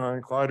Electron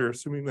Ion Collider,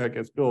 assuming that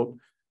gets built,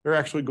 they're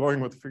actually going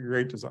with the figure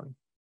 8 design.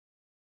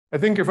 I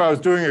think if I was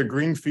doing a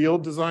green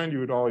field design, you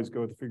would always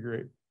go with the figure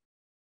 8.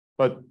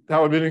 But that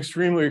would have been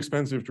extremely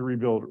expensive to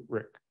rebuild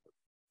Rick.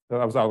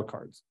 That was out of the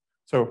cards.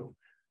 So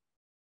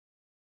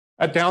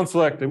at down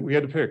select, we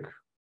had to pick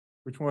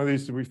which one of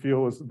these do we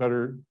feel is the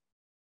better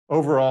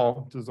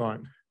overall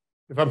design.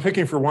 If I'm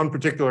picking for one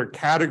particular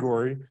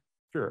category,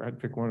 sure, I'd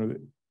pick one of it.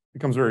 It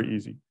becomes very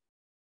easy.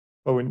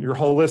 But when you're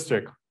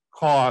holistic,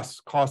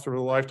 cost over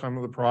the lifetime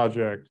of the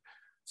project,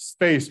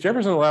 space,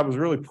 Jefferson Lab was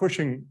really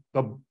pushing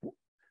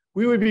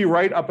we would be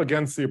right up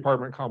against the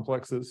apartment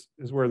complexes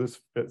is where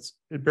this fits.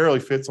 It barely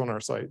fits on our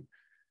site.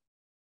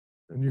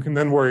 And you can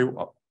then worry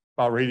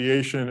about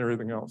radiation and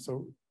everything else.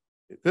 So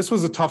this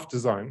was a tough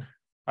design.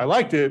 I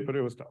liked it, but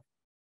it was tough.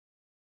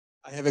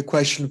 I have a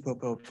question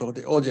for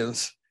the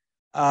audience.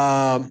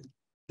 That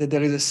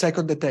there is a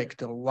second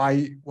detector.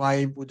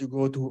 Why would you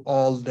go to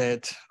all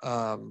that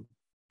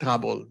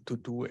trouble to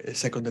do a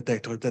second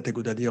detector? Is that a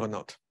good idea or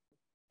not?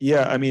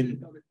 Yeah, I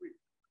mean,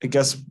 I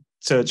guess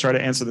to try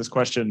to answer this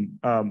question,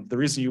 the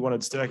reason you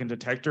wanted second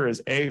detector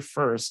is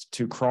first,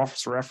 to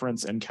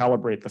cross-reference and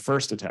calibrate the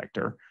first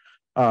detector.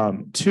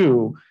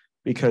 2,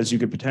 because you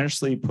could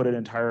potentially put an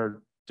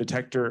entire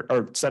detector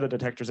or set of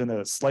detectors in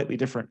that's slightly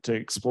different to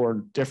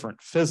explore different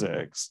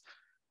physics.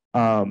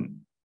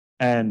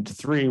 And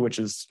 3, which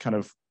is kind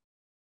of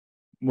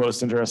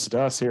most interested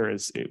to us here,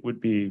 is it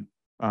would be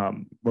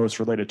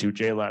most related to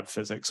JLab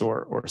physics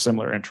or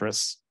similar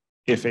interests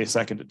if a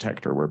second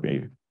detector were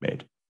being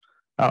made.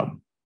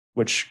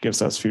 Which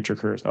gives us future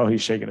careers. Oh,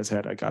 he's shaking his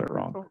head. I got it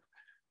wrong.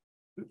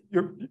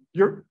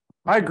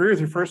 I agree with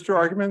your first 2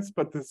 arguments,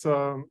 but this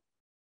I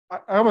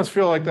almost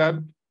feel like that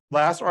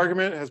last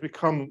argument has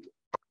become,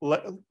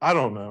 I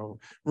don't know,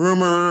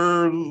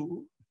 rumor.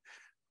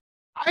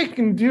 I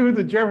can do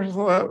the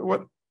Jefferson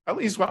Lab, at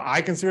least what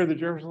I consider the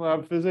Jefferson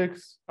Lab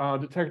physics,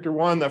 detector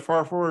 1, that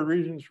far forward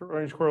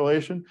range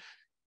correlation.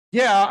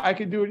 Yeah, I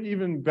could do it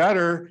even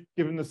better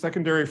given the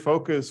secondary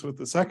focus with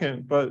the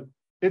second, but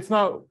this is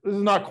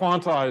not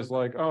quantized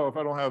like, oh, if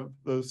I don't have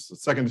the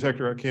second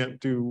detector, I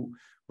can't do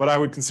what I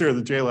would consider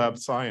the JLab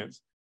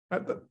science.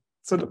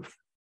 So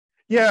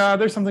yeah,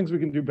 there's some things we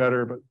can do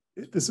better, but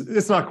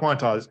it's not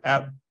quantized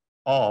at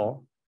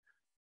all.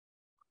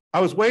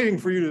 I was waiting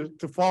for you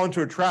to fall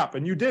into a trap,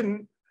 and you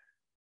didn't.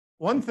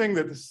 One thing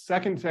that the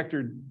second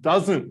detector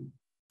doesn't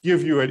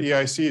give you at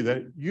EIC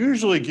that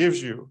usually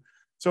gives you,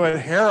 so at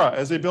Hera,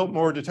 as they built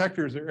more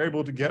detectors, they're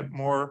able to get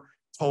more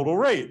total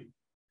rate.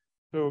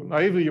 So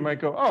naively, you might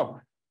go,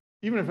 oh,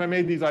 even if I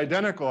made these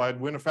identical, I'd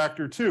win a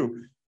factor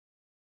 2.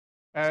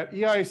 At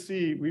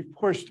EIC, we've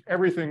pushed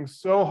everything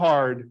so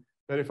hard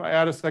that if I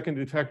add a second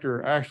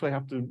detector, I actually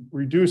have to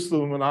reduce the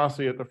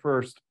luminosity at the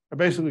first. I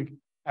basically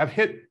have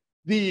hit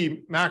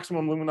the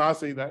maximum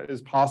luminosity that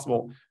is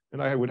possible,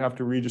 and I would have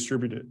to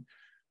redistribute it.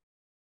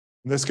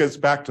 And this gets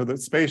back to the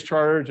space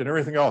charge and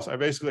everything else. I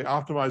basically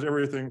optimize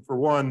everything for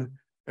one,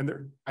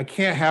 and I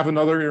can't have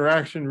another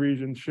interaction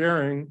region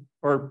sharing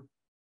or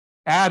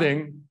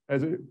adding,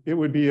 as it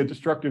would be a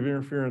destructive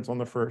interference on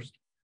the first.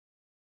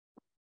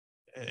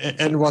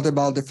 And what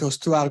about the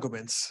first 2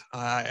 arguments?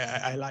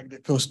 I like the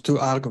first 2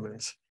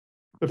 arguments.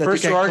 The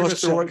first 2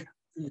 arguments are what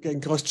you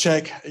can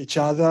cross-check each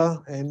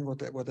other. And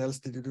what else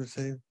did you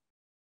say?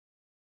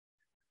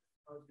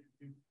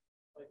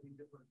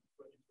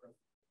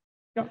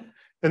 Yeah,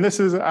 and this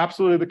is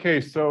absolutely the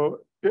case. So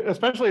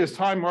especially as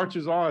time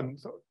marches on,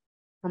 so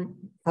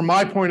from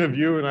my point of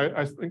view,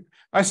 and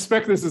I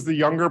suspect this is the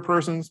younger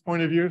person's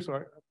point of view,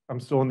 so I'm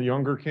still in the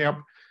younger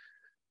camp.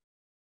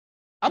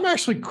 I'm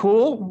actually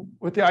cool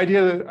with the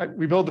idea that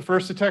we build the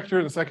first detector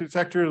and the second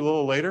detector a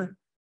little later.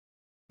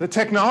 The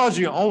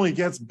technology only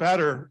gets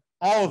better,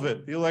 all of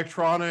it. The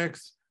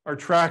electronics, our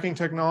tracking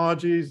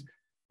technologies,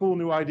 cool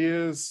new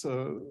ideas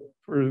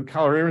for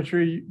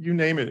calorimetry, you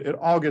name it, it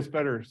all gets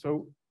better.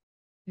 So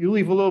you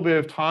leave a little bit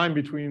of time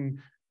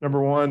between number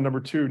 1,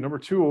 number 2. Number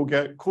 2 will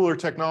get cooler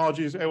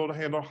technologies, able to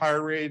handle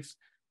higher rates.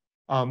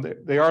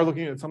 They are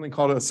looking at something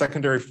called a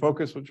secondary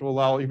focus, which will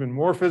allow even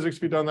more physics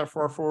to be done in that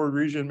far forward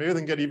region. Maybe they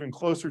can get even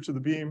closer to the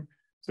beam.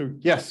 So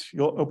yes,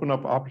 you'll open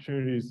up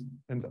opportunities.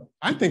 And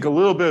I think a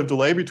little bit of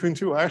delay between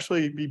 2 will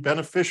actually be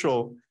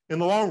beneficial in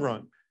the long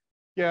run.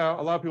 Yeah,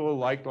 a lot of people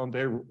liked on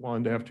day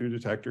 1 to have 2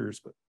 detectors,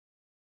 but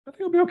I think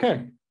it'll be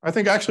okay. I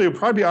think actually it'll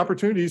probably be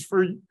opportunities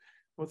for,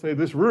 let's say,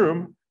 this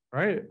room,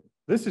 right?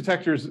 this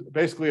detector is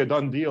basically a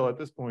done deal at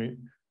this point.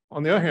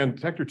 On the other hand,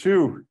 detector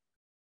 2,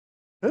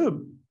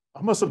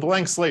 almost a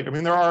blank slate. I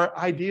mean, there are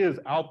ideas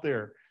out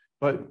there,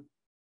 but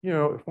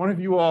if one of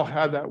you all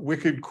had that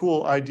wicked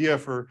cool idea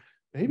for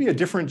maybe a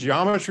different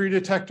geometry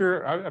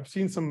detector, I've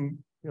seen some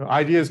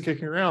ideas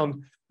kicking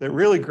around that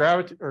really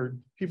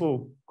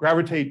people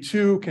gravitate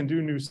to, can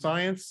do new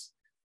science.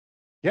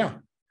 Yeah,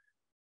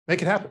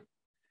 make it happen.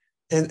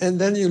 And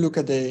then you look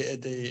at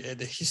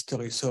the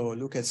history. So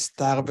look at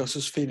Star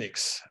versus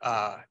Phoenix,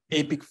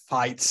 epic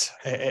fights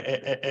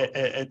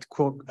at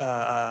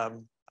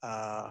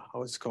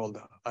how it's called.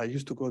 I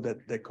used to go to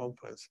the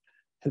conference.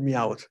 Help me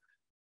out.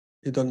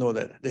 You don't know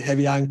that, the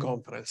Heavy Ion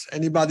Conference.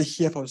 Anybody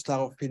here from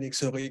Star of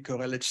Phoenix or RIC or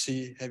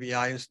LHC, Heavy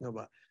Ions? No,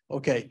 but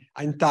okay,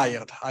 I'm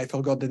tired. I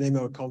forgot the name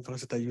of a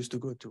conference that I used to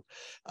go to.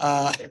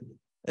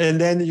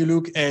 And then you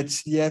look at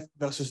CF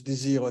versus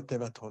D0 at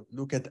Tevatron.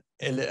 Look at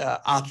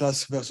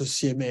Atlas versus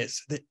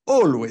CMS. They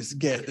always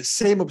get the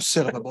same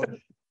observable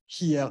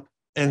here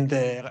and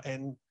there.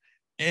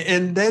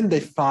 And then they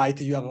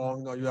fight, you are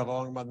wrong, or you are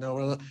wrong, but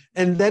no.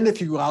 And then they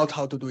figure out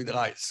how to do it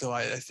right. So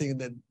I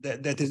think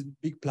that is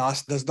big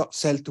plus. Does not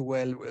sell too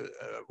well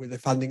with the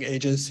funding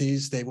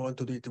agencies. They want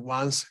to do it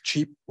once,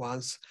 cheap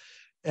once.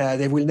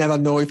 They will never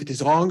know if it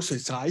is wrong, so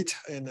it's right,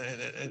 and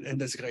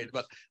that's great.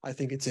 But I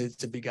think it's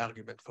a big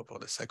argument for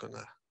the second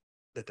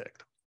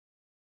detector.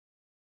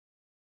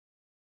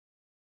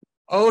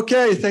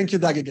 Okay, thank you,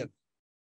 Doug, again.